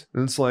weren't,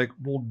 and it's like,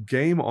 well,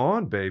 game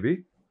on,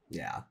 baby.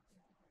 Yeah.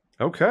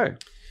 Okay.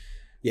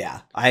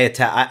 Yeah, I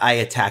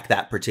attack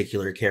that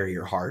particular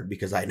carrier hard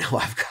because I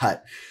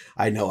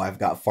know I've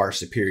got far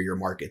superior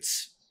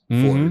markets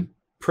for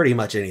pretty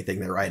much anything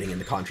they're writing in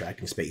the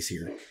contracting space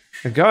here.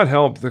 And God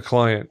help the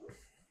client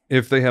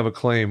if they have a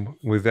claim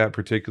with that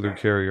particular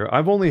carrier.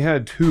 I've only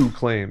had 2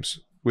 claims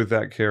with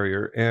that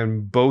carrier,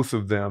 and both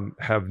of them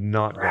have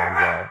not gone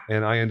well.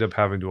 And I end up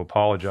having to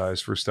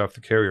apologize for stuff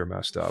the carrier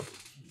messed up.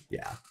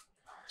 Yeah.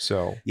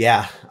 So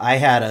yeah, I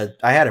had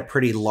a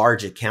pretty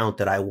large account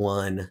that I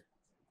won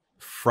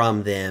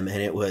from them,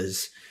 and it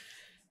was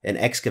an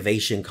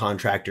excavation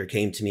contractor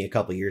came to me a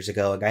couple years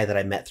ago, a guy that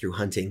I met through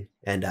hunting,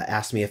 and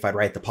asked me if I'd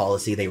write the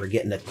policy. They were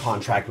getting a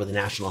contract with a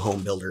national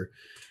home builder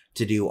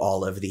to do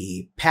all of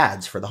the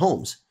pads for the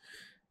homes.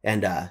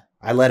 And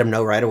I let him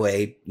know right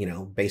away,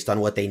 based on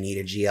what they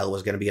needed, GL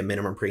was going to be a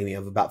minimum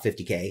premium of about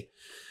 $50K,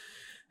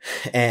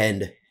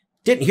 and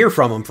didn't hear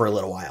from him for a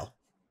little while.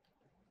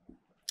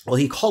 Well,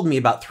 he called me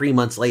about 3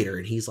 months later,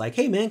 and he's like,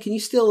 hey man, can you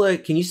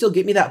still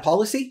get me that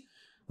policy?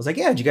 I was like,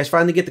 yeah, did you guys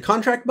finally get the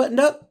contract buttoned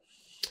up?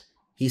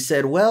 He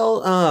said,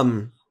 well,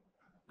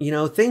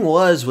 thing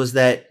was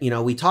that,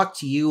 we talked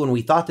to you and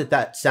we thought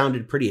that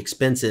sounded pretty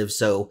expensive.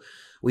 So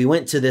we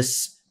went to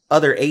this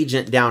other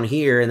agent down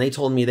here and they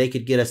told me they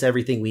could get us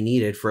everything we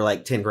needed for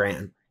like 10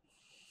 grand.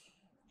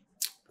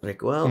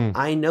 Like, well,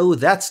 I know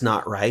that's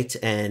not right,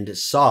 and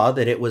saw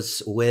that it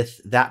was with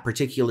that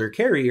particular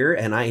carrier.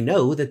 And I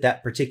know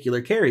that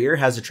particular carrier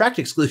has a tract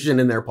exclusion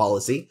in their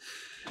policy.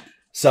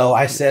 So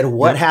I said,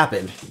 what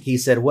happened? He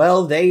said,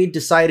 well, they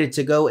decided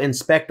to go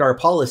inspect our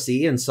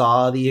policy and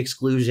saw the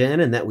exclusion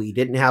and that we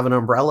didn't have an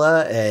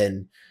umbrella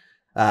and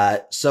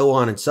so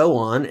on and so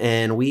on.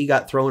 And we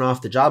got thrown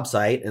off the job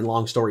site. And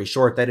long story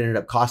short, that ended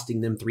up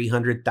costing them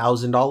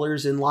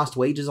 $300,000 in lost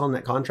wages on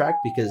that contract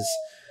because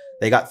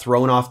they got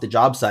thrown off the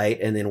job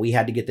site. And then we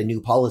had to get the new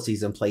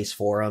policies in place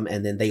for them.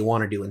 And then they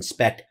wanted to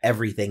inspect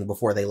everything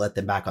before they let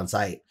them back on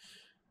site.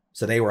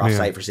 So they were off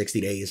site for 60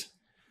 days.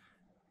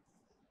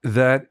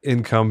 That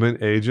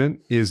incumbent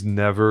agent is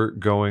never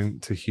going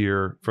to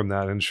hear from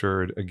that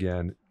insured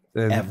again.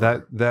 And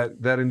Ever.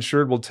 that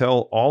insured will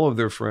tell all of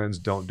their friends,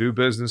 don't do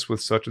business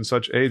with such and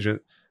such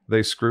agent.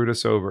 They screwed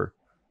us over.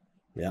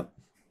 Yep.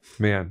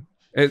 Man,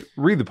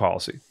 read the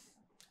policy.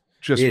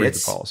 Just read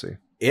the policy.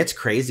 It's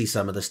crazy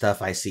some of the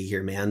stuff I see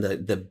here, man.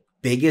 The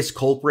biggest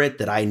culprit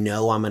that I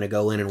know I'm going to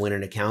go in and win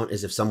an account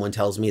is if someone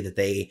tells me that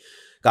they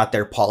got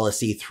their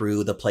policy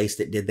through the place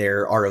that did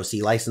their ROC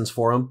license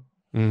for them.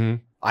 Mm-hmm.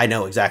 I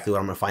know exactly what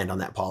I'm going to find on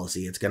that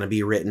policy. It's going to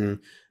be written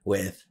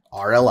with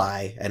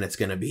RLI, and it's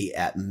going to be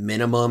at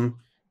minimum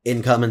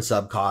income and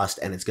sub cost,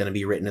 and it's going to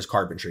be written as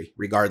carpentry,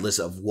 regardless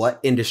of what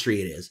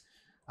industry it is.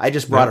 I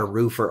just brought a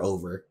roofer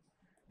over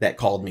that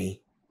called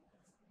me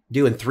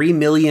doing $3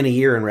 million a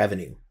year in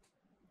revenue.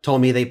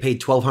 Told me they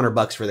paid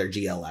 $1,200 for their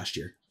GL last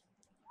year.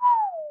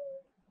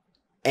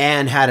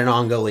 And had an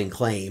ongoing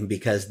claim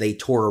because they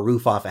tore a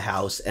roof off a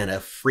house and a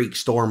freak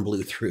storm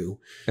blew through.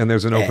 And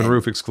there's an open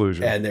roof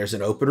exclusion. And there's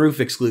an open roof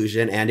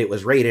exclusion. And it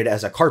was rated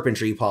as a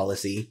carpentry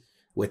policy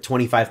with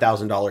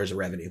 $25,000 of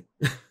revenue.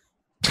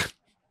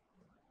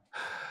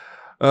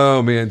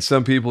 Oh, man.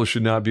 Some people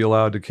should not be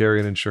allowed to carry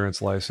an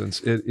insurance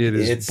license.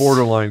 It's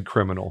borderline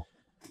criminal.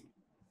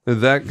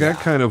 That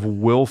kind of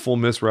willful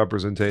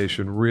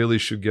misrepresentation really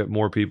should get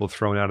more people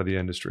thrown out of the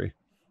industry.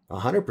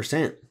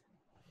 100%.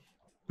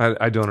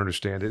 I don't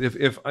understand it.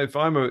 If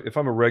I'm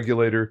a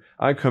regulator,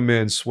 I come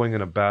in swinging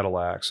a battle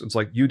axe. It's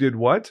like, you did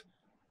what?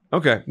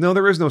 Okay, no,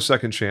 there is no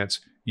second chance.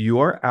 You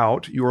are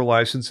out. Your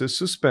license is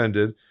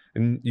suspended,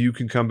 and you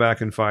can come back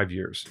in 5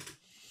 years.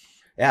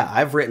 Yeah,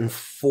 I've written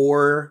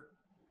 4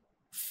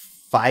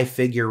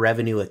 5-figure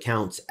revenue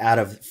accounts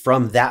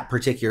from that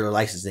particular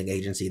licensing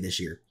agency this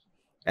year,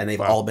 and they've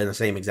all been the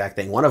same exact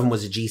thing. One of them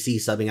was a GC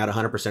subbing out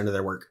 100% of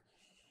their work.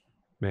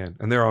 Man,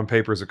 and they're on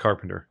paper as a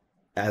carpenter.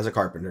 As a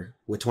carpenter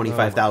with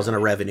 25,000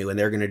 of revenue, and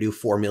they're going to do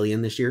 4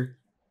 million this year.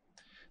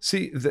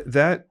 See,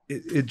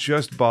 it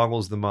just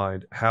boggles the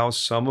mind how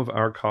some of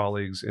our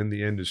colleagues in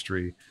the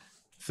industry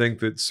think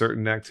that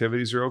certain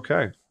activities are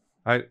okay.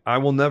 I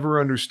will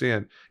never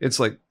understand. It's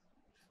like,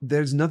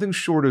 there's nothing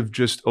short of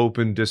just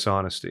open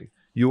dishonesty.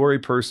 You are a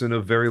person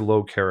of very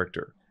low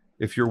character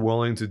if you're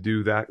willing to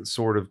do that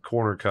sort of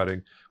corner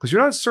cutting, because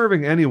you're not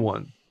serving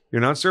anyone.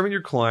 You're not serving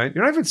your client.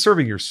 You're not even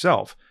serving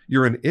yourself.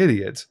 You're an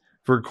idiot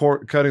for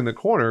cutting the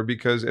corner,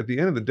 because at the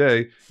end of the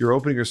day, you're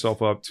opening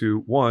yourself up to,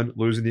 one,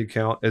 losing the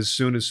account as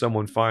soon as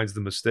someone finds the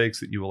mistakes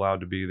that you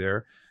allowed to be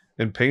there,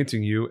 and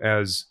painting you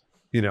as,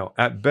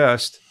 at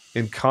best,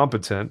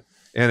 incompetent,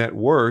 and at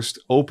worst,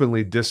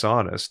 openly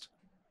dishonest.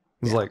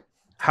 It's like,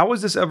 how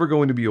is this ever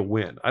going to be a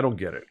win? I don't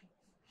get it.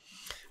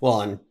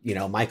 Well, and,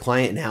 my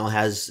client now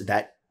has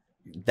that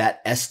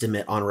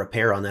estimate on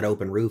repair on that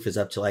open roof is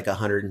up to like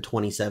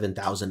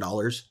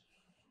 $127,000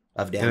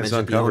 of damage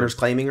that the owner's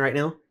claiming right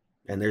now.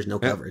 And there's no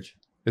coverage.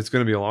 It's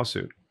going to be a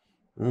lawsuit.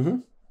 Mm-hmm.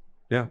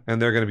 Yeah.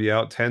 And they're going to be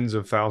out tens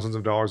of thousands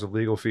of dollars of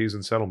legal fees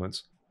and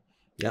settlements.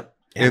 Yep.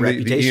 And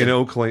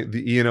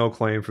the E&O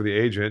claim for the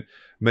agent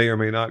may or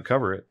may not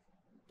cover it.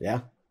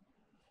 Yeah.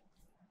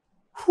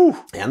 Whew,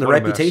 and the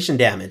reputation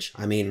damage.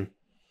 I mean,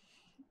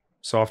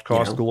 soft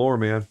cost galore,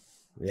 man.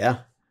 Yeah.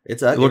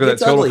 Look at that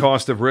total ugly.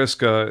 Cost of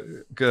risk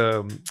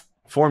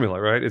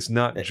formula, right? It's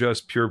not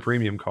just pure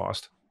premium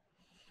cost.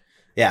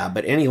 Yeah,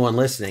 but anyone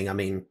listening, I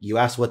mean, you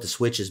asked what the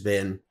switch has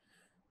been.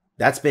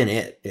 That's been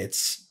it.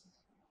 It's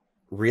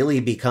really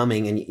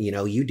becoming, and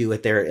you do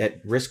it there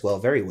at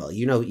Riskwell very well.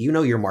 You know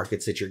your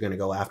markets that you're going to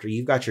go after.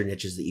 You've got your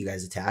niches that you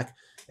guys attack,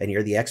 and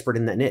you're the expert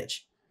in that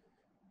niche.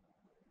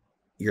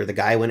 You're the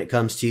guy when it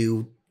comes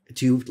to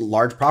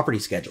large property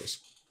schedules.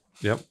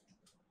 Yep.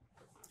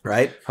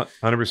 Right?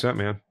 100%,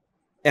 man.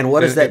 And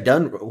what has that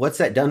done? What's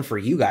that done for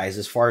you guys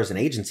as far as an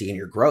agency and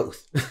your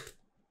growth?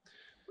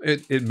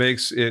 It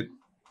makes it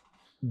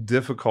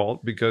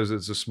difficult because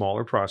it's a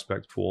smaller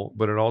prospect pool,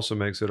 but it also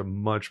makes it a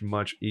much,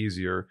 much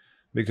easier,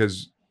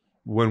 because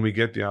when we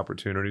get the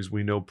opportunities,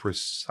 we know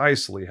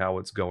precisely how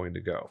it's going to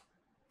go.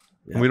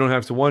 Yep. And we don't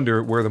have to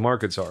wonder where the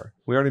markets are.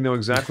 We already know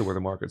exactly where the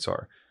markets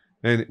are.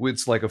 And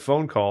it's like a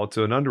phone call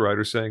to an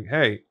underwriter saying,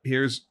 hey,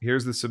 here's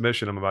the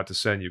submission I'm about to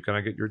send you. Can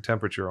I get your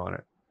temperature on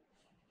it?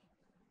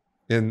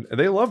 And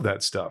they love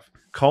that stuff.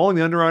 Calling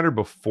the underwriter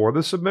before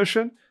the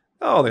submission,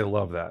 oh, they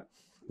love that.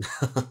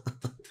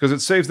 Because it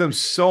saves them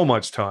so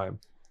much time.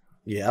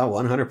 Yeah,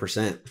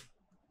 100%.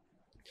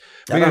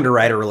 That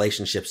underwriter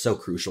relationship's so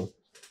crucial.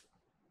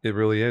 It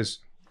really is.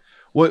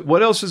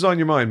 What else is on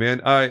your mind,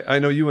 man? I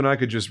know you and I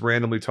could just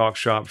randomly talk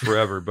shop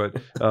forever, but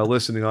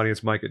listening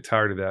audience might get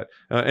tired of that.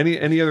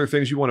 Any other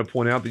things you want to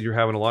point out that you're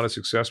having a lot of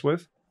success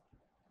with?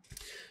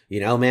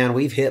 Man,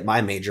 we've hit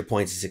my major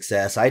points of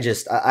success.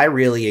 I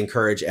really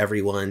encourage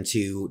everyone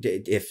to,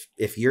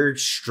 if you're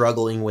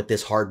struggling with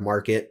this hard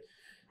market,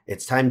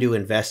 it's time to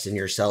invest in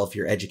yourself,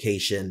 your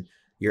education,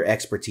 your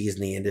expertise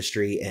in the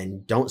industry,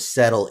 and don't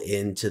settle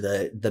into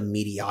the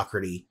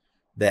mediocrity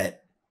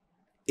that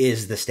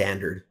is the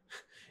standard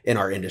in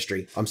our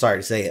industry. I'm sorry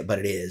to say it, but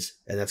it is.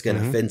 And that's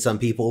going to offend some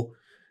people,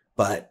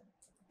 but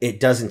it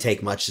doesn't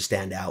take much to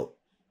stand out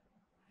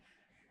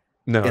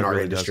in our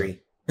really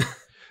industry.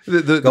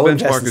 The Go benchmark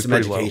invest in is some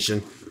pretty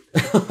education.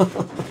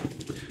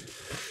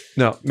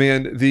 No,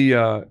 man,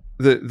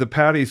 the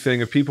PADI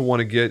thing, if people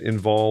want to get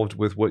involved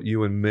with what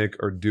you and Mick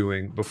are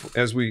doing before,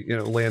 as we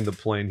land the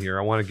plane here,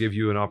 I want to give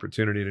you an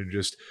opportunity to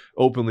just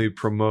openly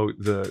promote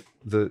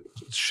the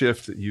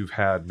shift that you've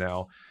had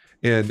now,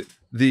 and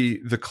the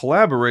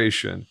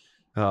collaboration,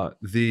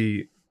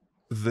 the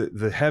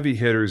heavy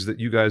hitters that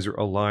you guys are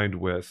aligned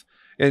with.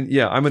 And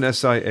yeah, I'm an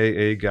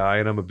SIAA guy,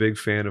 and I'm a big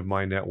fan of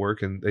my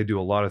network, and they do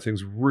a lot of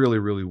things really,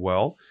 really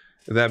well.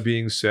 That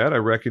being said, I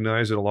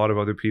recognize that a lot of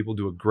other people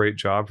do a great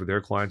job for their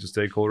clients and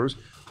stakeholders.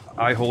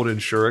 I hold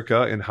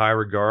Insurica in high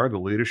regard, the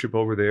leadership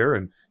over there,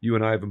 and you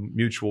and I have a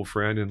mutual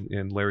friend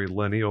in Larry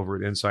Lenny over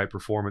at Insight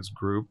Performance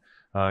Group.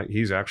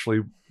 He's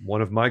actually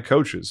one of my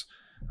coaches.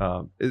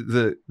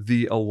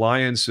 The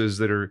alliances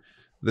that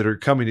are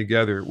coming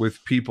together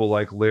with people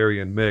like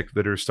Larry and Mick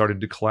that are starting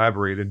to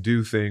collaborate and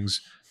do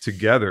things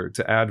together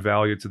to add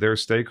value to their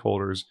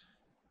stakeholders.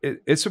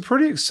 It's a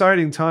pretty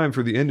exciting time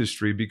for the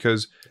industry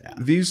because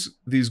these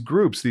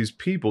groups, these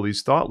people,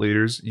 these thought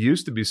leaders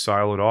used to be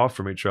siloed off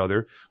from each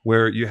other,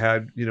 where you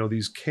had,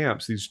 these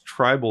camps, these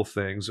tribal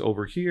things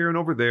over here and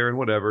over there and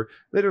whatever.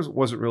 They just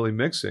wasn't really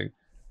mixing.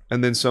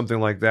 And then something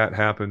like that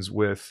happens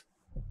with,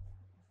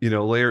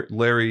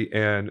 Larry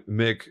and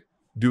Mick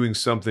doing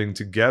something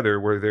together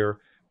where they're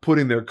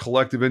putting their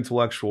collective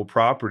intellectual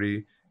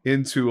property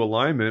into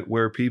alignment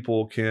where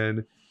people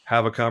can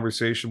have a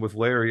conversation with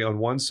Larry on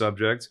one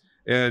subject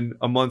and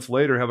a month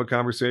later have a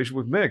conversation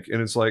with Mick.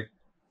 And it's like,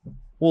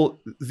 well,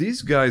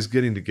 these guys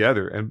getting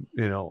together and,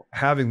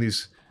 having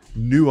these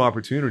new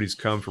opportunities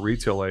come for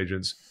retail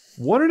agents.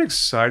 What an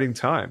exciting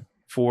time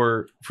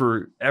for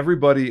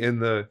everybody in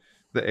the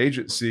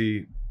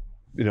agency,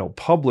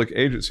 public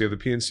agency of the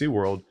PNC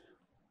world.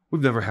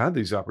 We've never had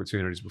these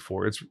opportunities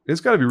before.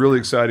 It's got to be really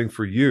exciting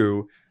for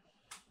you.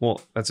 Well,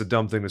 that's a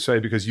dumb thing to say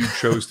because you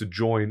chose to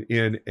join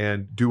in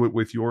and do it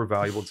with your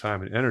valuable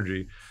time and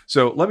energy.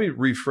 So let me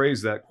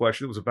rephrase that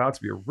question. It was about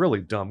to be a really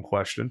dumb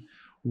question.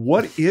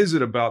 What is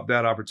it about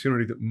that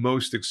opportunity that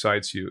most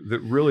excites you,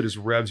 that really just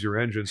revs your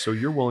engine so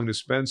you're willing to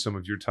spend some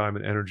of your time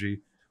and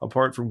energy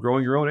apart from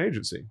growing your own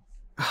agency?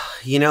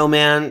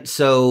 Man,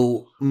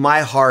 so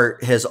my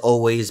heart has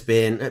always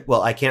been,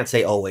 well, I can't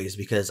say always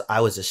because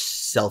I was a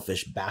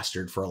selfish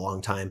bastard for a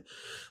long time,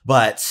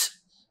 but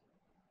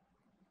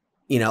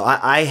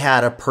I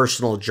had a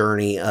personal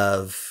journey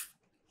of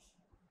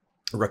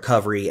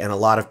recovery and a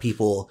lot of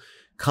people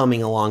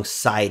coming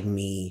alongside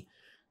me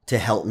to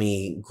help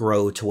me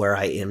grow to where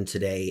I am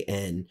today.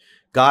 And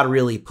God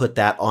really put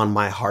that on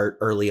my heart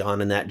early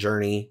on in that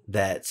journey,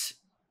 that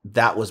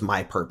was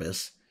my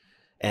purpose.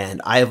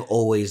 And I've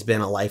always been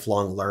a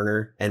lifelong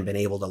learner and been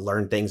able to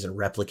learn things and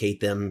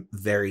replicate them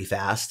very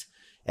fast.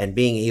 And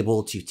being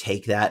able to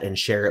take that and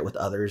share it with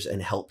others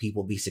and help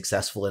people be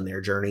successful in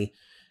their journey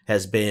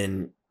has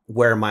been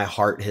where my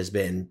heart has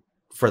been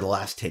for the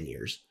last 10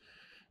 years.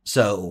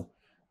 So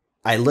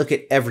I look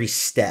at every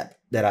step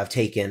that I've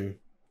taken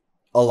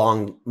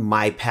along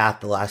my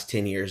path the last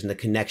 10 years and the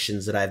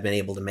connections that I've been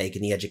able to make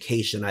and the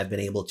education I've been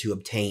able to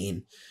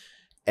obtain,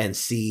 and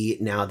see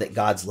now that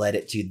God's led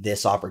it to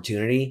this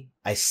opportunity.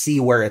 I see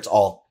where it's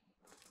all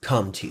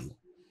come to.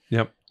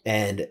 Yep.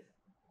 And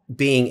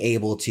being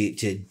able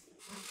to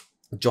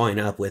join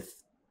up with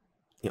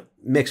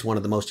Mick's one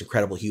of the most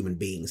incredible human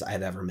beings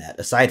I've ever met.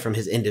 Aside from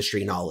his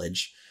industry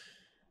knowledge,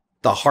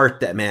 the heart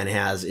that man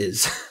has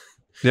is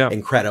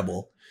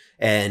incredible.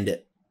 And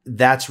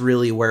that's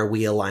really where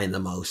we align the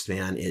most,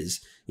 man,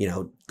 is,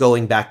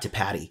 going back to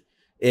PADI.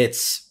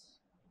 It's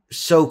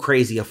so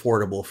crazy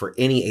affordable for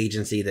any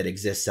agency that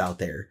exists out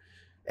there.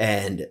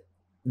 And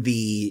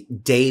the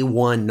day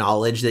one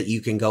knowledge that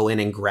you can go in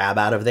and grab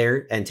out of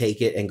there and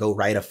take it and go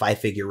write a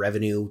 5-figure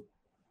revenue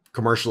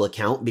commercial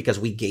account because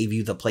we gave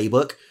you the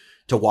playbook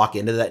to walk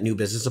into that new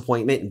business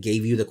appointment and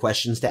gave you the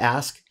questions to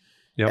ask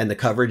and the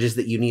coverages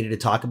that you needed to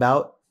talk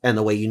about and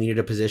the way you needed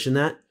to position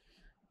that.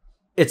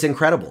 It's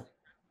incredible.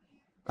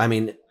 I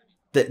mean,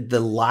 the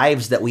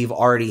lives that we've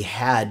already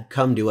had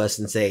come to us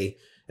and say,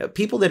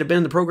 people that have been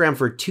in the program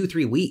for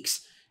 2-3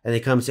 weeks, and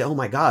they come and say, oh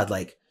my God,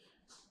 like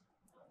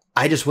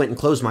I just went and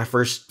closed my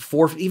first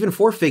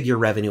 4-figure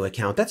revenue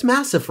account. That's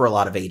massive for a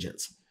lot of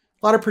agents,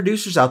 a lot of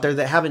producers out there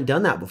that haven't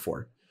done that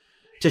before.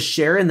 To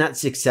share in that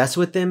success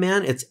with them,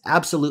 man, it's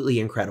absolutely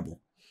incredible.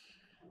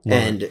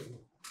 And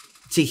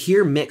to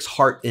hear Mick's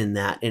heart in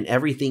that and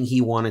everything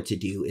he wanted to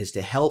do is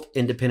to help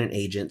independent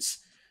agents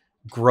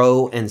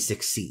grow and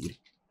succeed.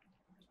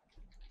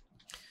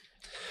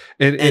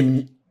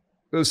 And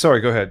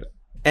sorry, go ahead.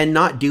 And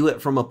not do it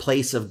from a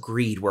place of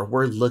greed where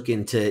we're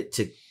looking to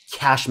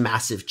cash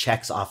massive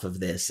checks off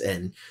of this.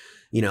 And,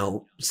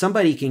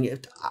 somebody can,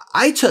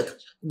 I took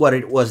what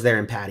it was there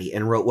in PADI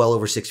and wrote well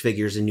over 6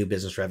 figures in new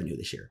business revenue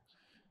this year.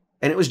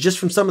 And it was just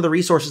from some of the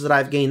resources that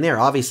I've gained there.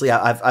 Obviously,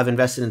 I've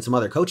invested in some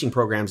other coaching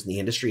programs in the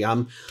industry.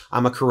 I'm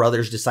a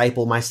Carruthers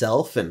disciple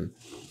myself, and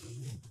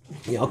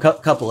a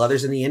couple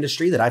others in the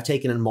industry that I've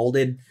taken and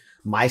molded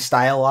my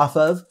style off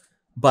of.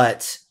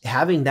 But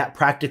having that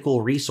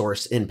practical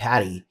resource in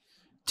PADI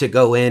to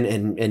go in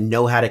and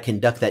know how to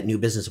conduct that new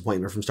business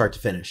appointment from start to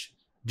finish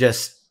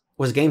just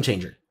was a game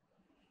changer.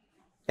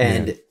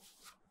 And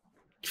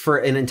for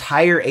an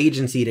entire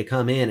agency to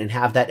come in and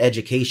have that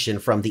education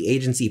from the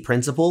agency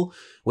principal,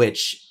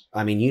 which,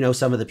 I mean, you know,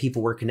 some of the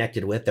people we're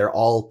connected with, they're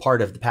all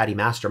part of the PADI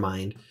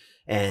mastermind,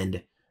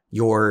 and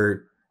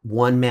your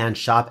one-man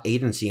shop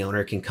agency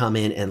owner can come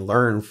in and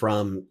learn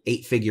from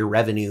 8-figure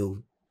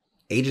revenue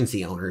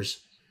agency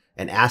owners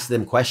and ask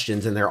them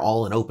questions, and they're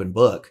all an open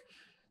book.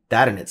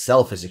 That in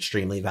itself is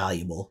extremely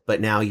valuable. But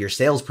now your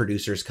sales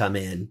producers come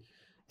in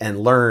and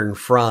learn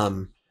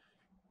from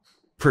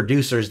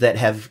producers that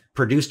have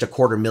produced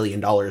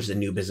 $250,000 in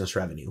new business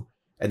revenue,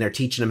 and they're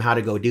teaching them how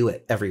to go do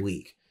it every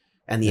week.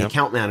 And the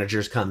account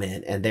managers come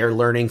in and they're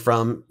learning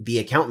from the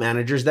account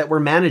managers that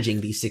were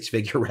managing these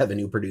 6-figure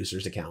revenue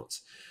producers'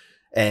 accounts.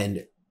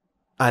 And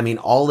I mean,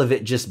 all of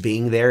it just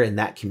being there in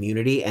that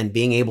community and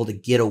being able to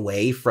get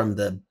away from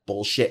the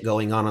bullshit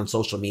going on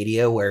social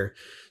media where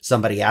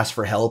somebody asks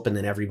for help and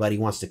then everybody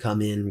wants to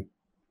come in,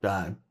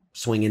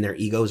 swinging their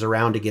egos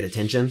around to get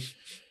attention.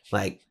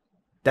 Like,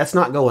 that's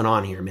not going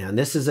on here, man.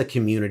 This is a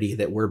community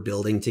that we're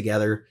building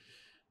together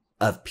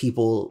of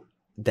people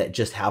that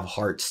just have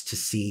hearts to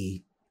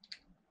see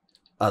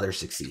others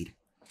succeed.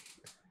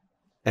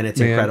 And it's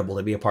incredible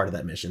to be a part of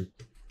that mission.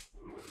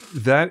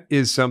 That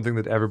is something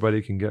that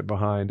everybody can get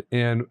behind.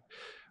 And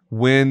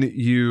when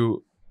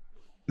you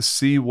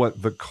see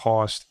what the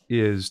cost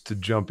is to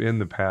jump in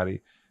the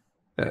PADI,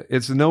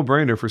 it's a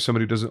no-brainer for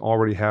somebody who doesn't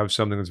already have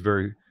something that's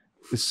very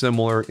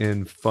similar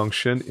in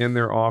function in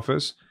their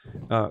office.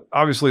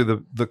 Obviously,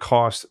 the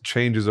cost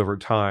changes over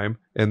time,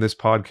 and this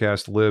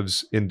podcast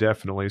lives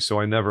indefinitely. So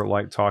I never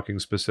like talking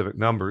specific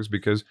numbers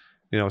because,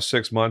 you know,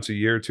 6 months, a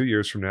year, 2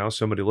 years from now,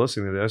 somebody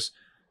listening to this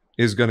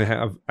is going to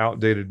have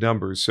outdated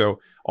numbers. So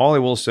all I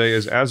will say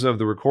is, as of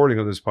the recording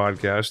of this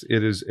podcast,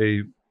 it is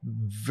a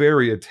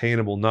very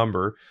attainable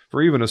number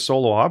for even a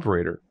solo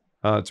operator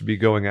to be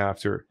going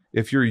after.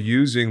 If you're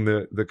using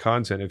the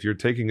content, if you're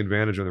taking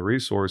advantage of the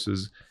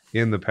resources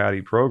in the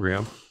PADI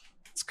program,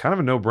 it's kind of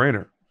a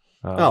no-brainer.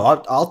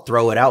 I'll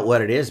throw it out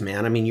what it is,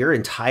 man. I mean, your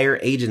entire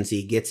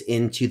agency gets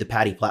into the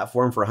PADI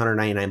platform for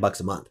 $199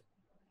 a month.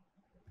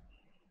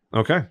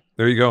 Okay,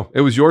 there you go.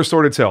 It was your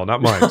story to tell,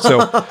 not mine.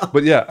 So,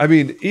 but yeah, I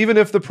mean, even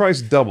if the price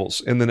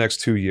doubles in the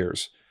next 2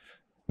 years,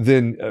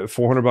 then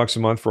 $400 a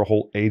month for a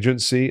whole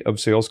agency of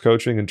sales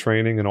coaching and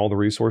training and all the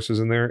resources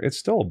in there, it's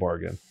still a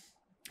bargain.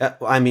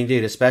 I mean,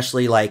 dude,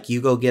 especially like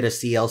you go get a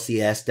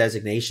CLCS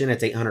designation,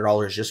 it's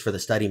 $800 just for the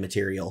study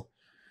material.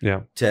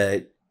 Yeah.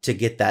 To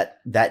get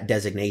that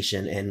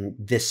designation. And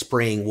this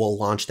spring we'll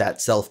launch that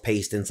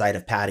self-paced inside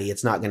of PADI.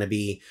 It's not going to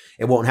be,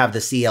 it won't have the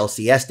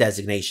CLCS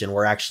designation.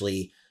 We're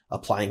actually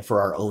applying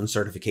for our own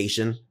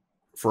certification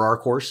for our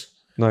course.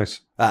 Nice.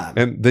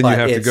 And then you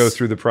have to go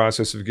through the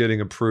process of getting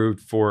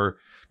approved for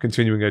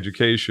continuing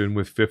education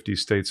with 50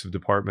 states of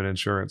Department of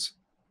Insurance.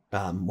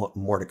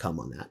 More to come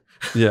on that.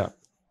 Yeah.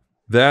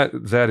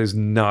 That is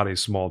not a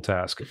small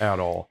task at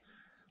all.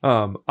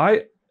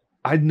 I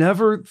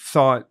never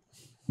thought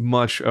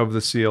much of the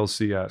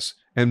CLCS,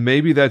 and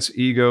maybe that's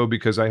ego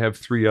because I have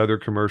 3 other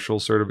commercial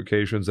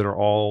certifications that are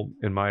all,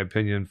 in my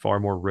opinion, far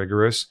more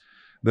rigorous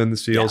than the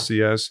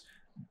CLCS.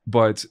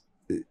 But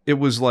it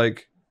was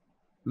like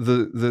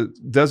the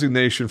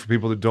designation for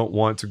people that don't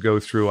want to go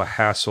through a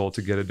hassle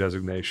to get a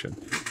designation,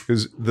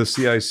 because the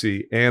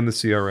CIC and the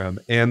CRM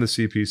and the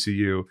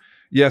CPCU,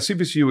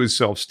 CPCU is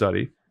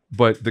self-study,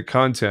 but the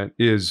content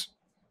is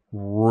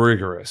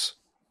rigorous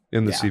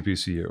in the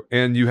CPCU,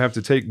 and you have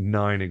to take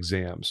 9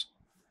 exams.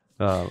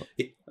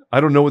 I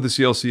don't know what the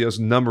CLCS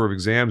number of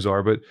exams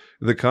are, but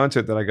the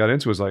content that I got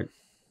into was like,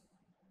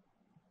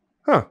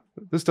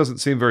 this doesn't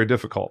seem very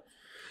difficult.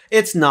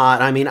 It's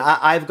not. I mean,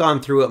 I've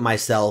gone through it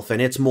myself,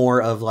 and it's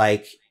more of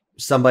like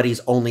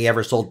somebody's only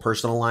ever sold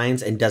personal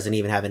lines and doesn't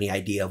even have any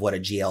idea of what a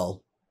GL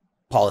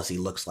policy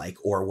looks like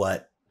or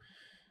what,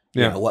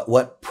 you know,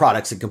 what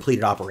products and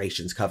completed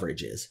operations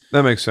coverage is.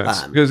 That makes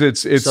sense because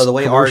it's so the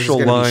way commercial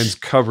lines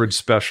coverage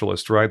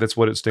specialist, right? That's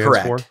what it stands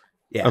for.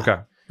 Yeah. Okay.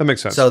 That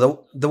makes sense.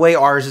 So the way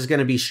ours is going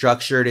to be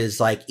structured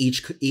is like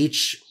each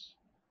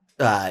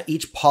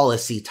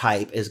policy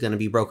type is going to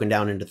be broken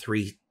down into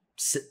three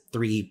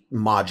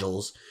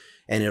modules,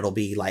 and it'll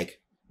be like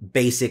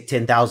basic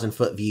 10,000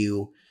 foot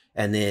view,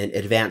 and then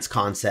advanced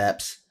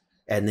concepts,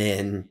 and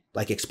then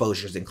like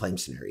exposures and claim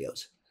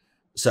scenarios.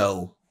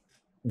 So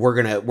we're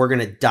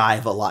gonna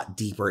dive a lot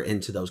deeper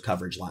into those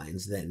coverage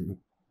lines than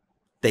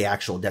the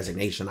actual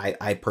designation.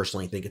 I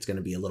personally think it's going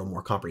to be a little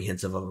more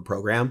comprehensive of a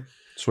program.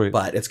 Sweet.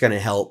 But it's going to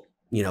help,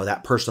 you know,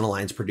 that personal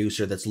lines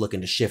producer that's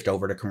looking to shift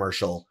over to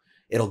commercial.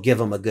 It'll give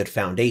them a good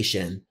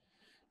foundation.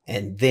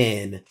 And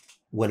then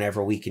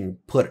whenever we can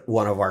put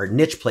one of our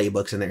niche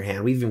playbooks in their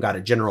hand, we've even got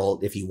a general,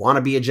 if you want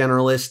to be a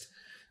generalist,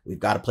 we've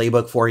got a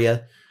playbook for you.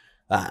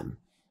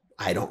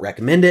 I don't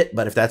recommend it,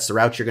 but if that's the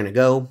route you're going to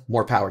go,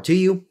 more power to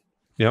you.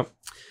 Yep.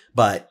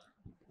 But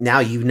now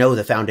you know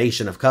the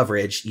foundation of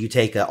coverage. You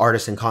take an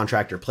artisan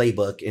contractor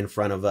playbook in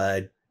front of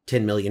a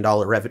 $10 million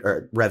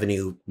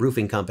revenue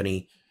roofing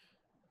company,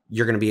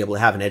 you're going to be able to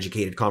have an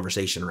educated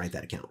conversation and write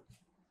that account.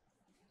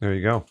 There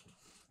you go.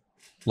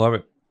 Love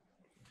it.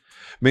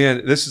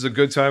 Man, this is a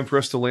good time for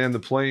us to land the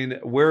plane.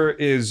 Where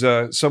is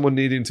someone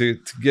needing to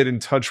get in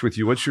touch with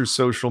you? What's your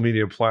social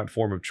media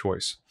platform of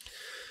choice?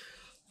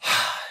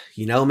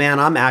 You know, man,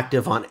 I'm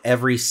active on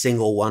every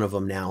single one of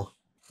them now.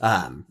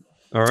 All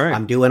right.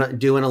 I'm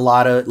doing a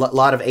lot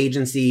of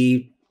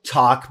agency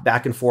talk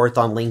back and forth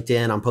on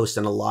LinkedIn. I'm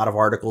posting a lot of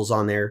articles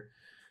on there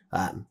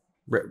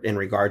in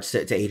regards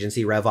to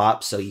agency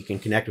RevOps. So you can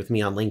connect with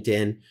me on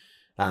LinkedIn.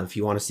 If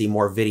you want to see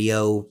more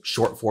video,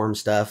 short form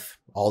stuff,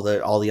 all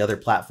the other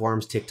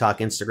platforms, TikTok,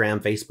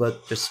 Instagram,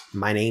 Facebook, just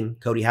my name,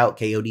 Kody Houk,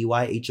 KODY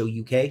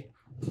HOUK.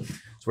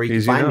 That's where you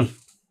can find me.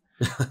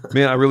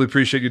 Man, I really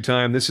appreciate your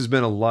time. This has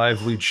been a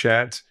lively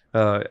chat.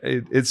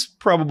 It's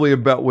probably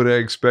about what I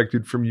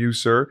expected from you,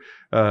 sir.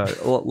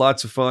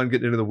 Lots of fun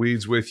getting into the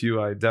weeds with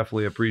you. I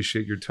definitely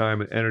appreciate your time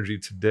and energy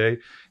today.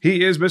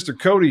 He is Mr.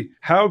 Kody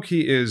Houk.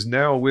 He is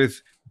now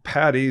with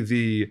PADI,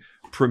 the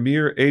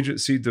Premier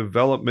Agency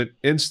Development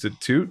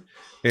Institute.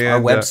 And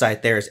our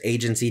website there is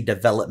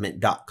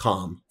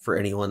agencydevelopment.com for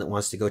anyone that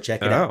wants to go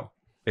check it out.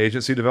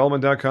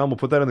 Agencydevelopment.com. We'll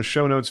put that in the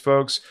show notes,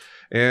 folks.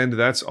 And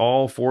that's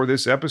all for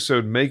this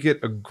episode. Make it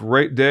a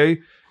great day,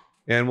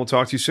 and we'll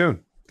talk to you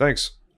soon. Thanks.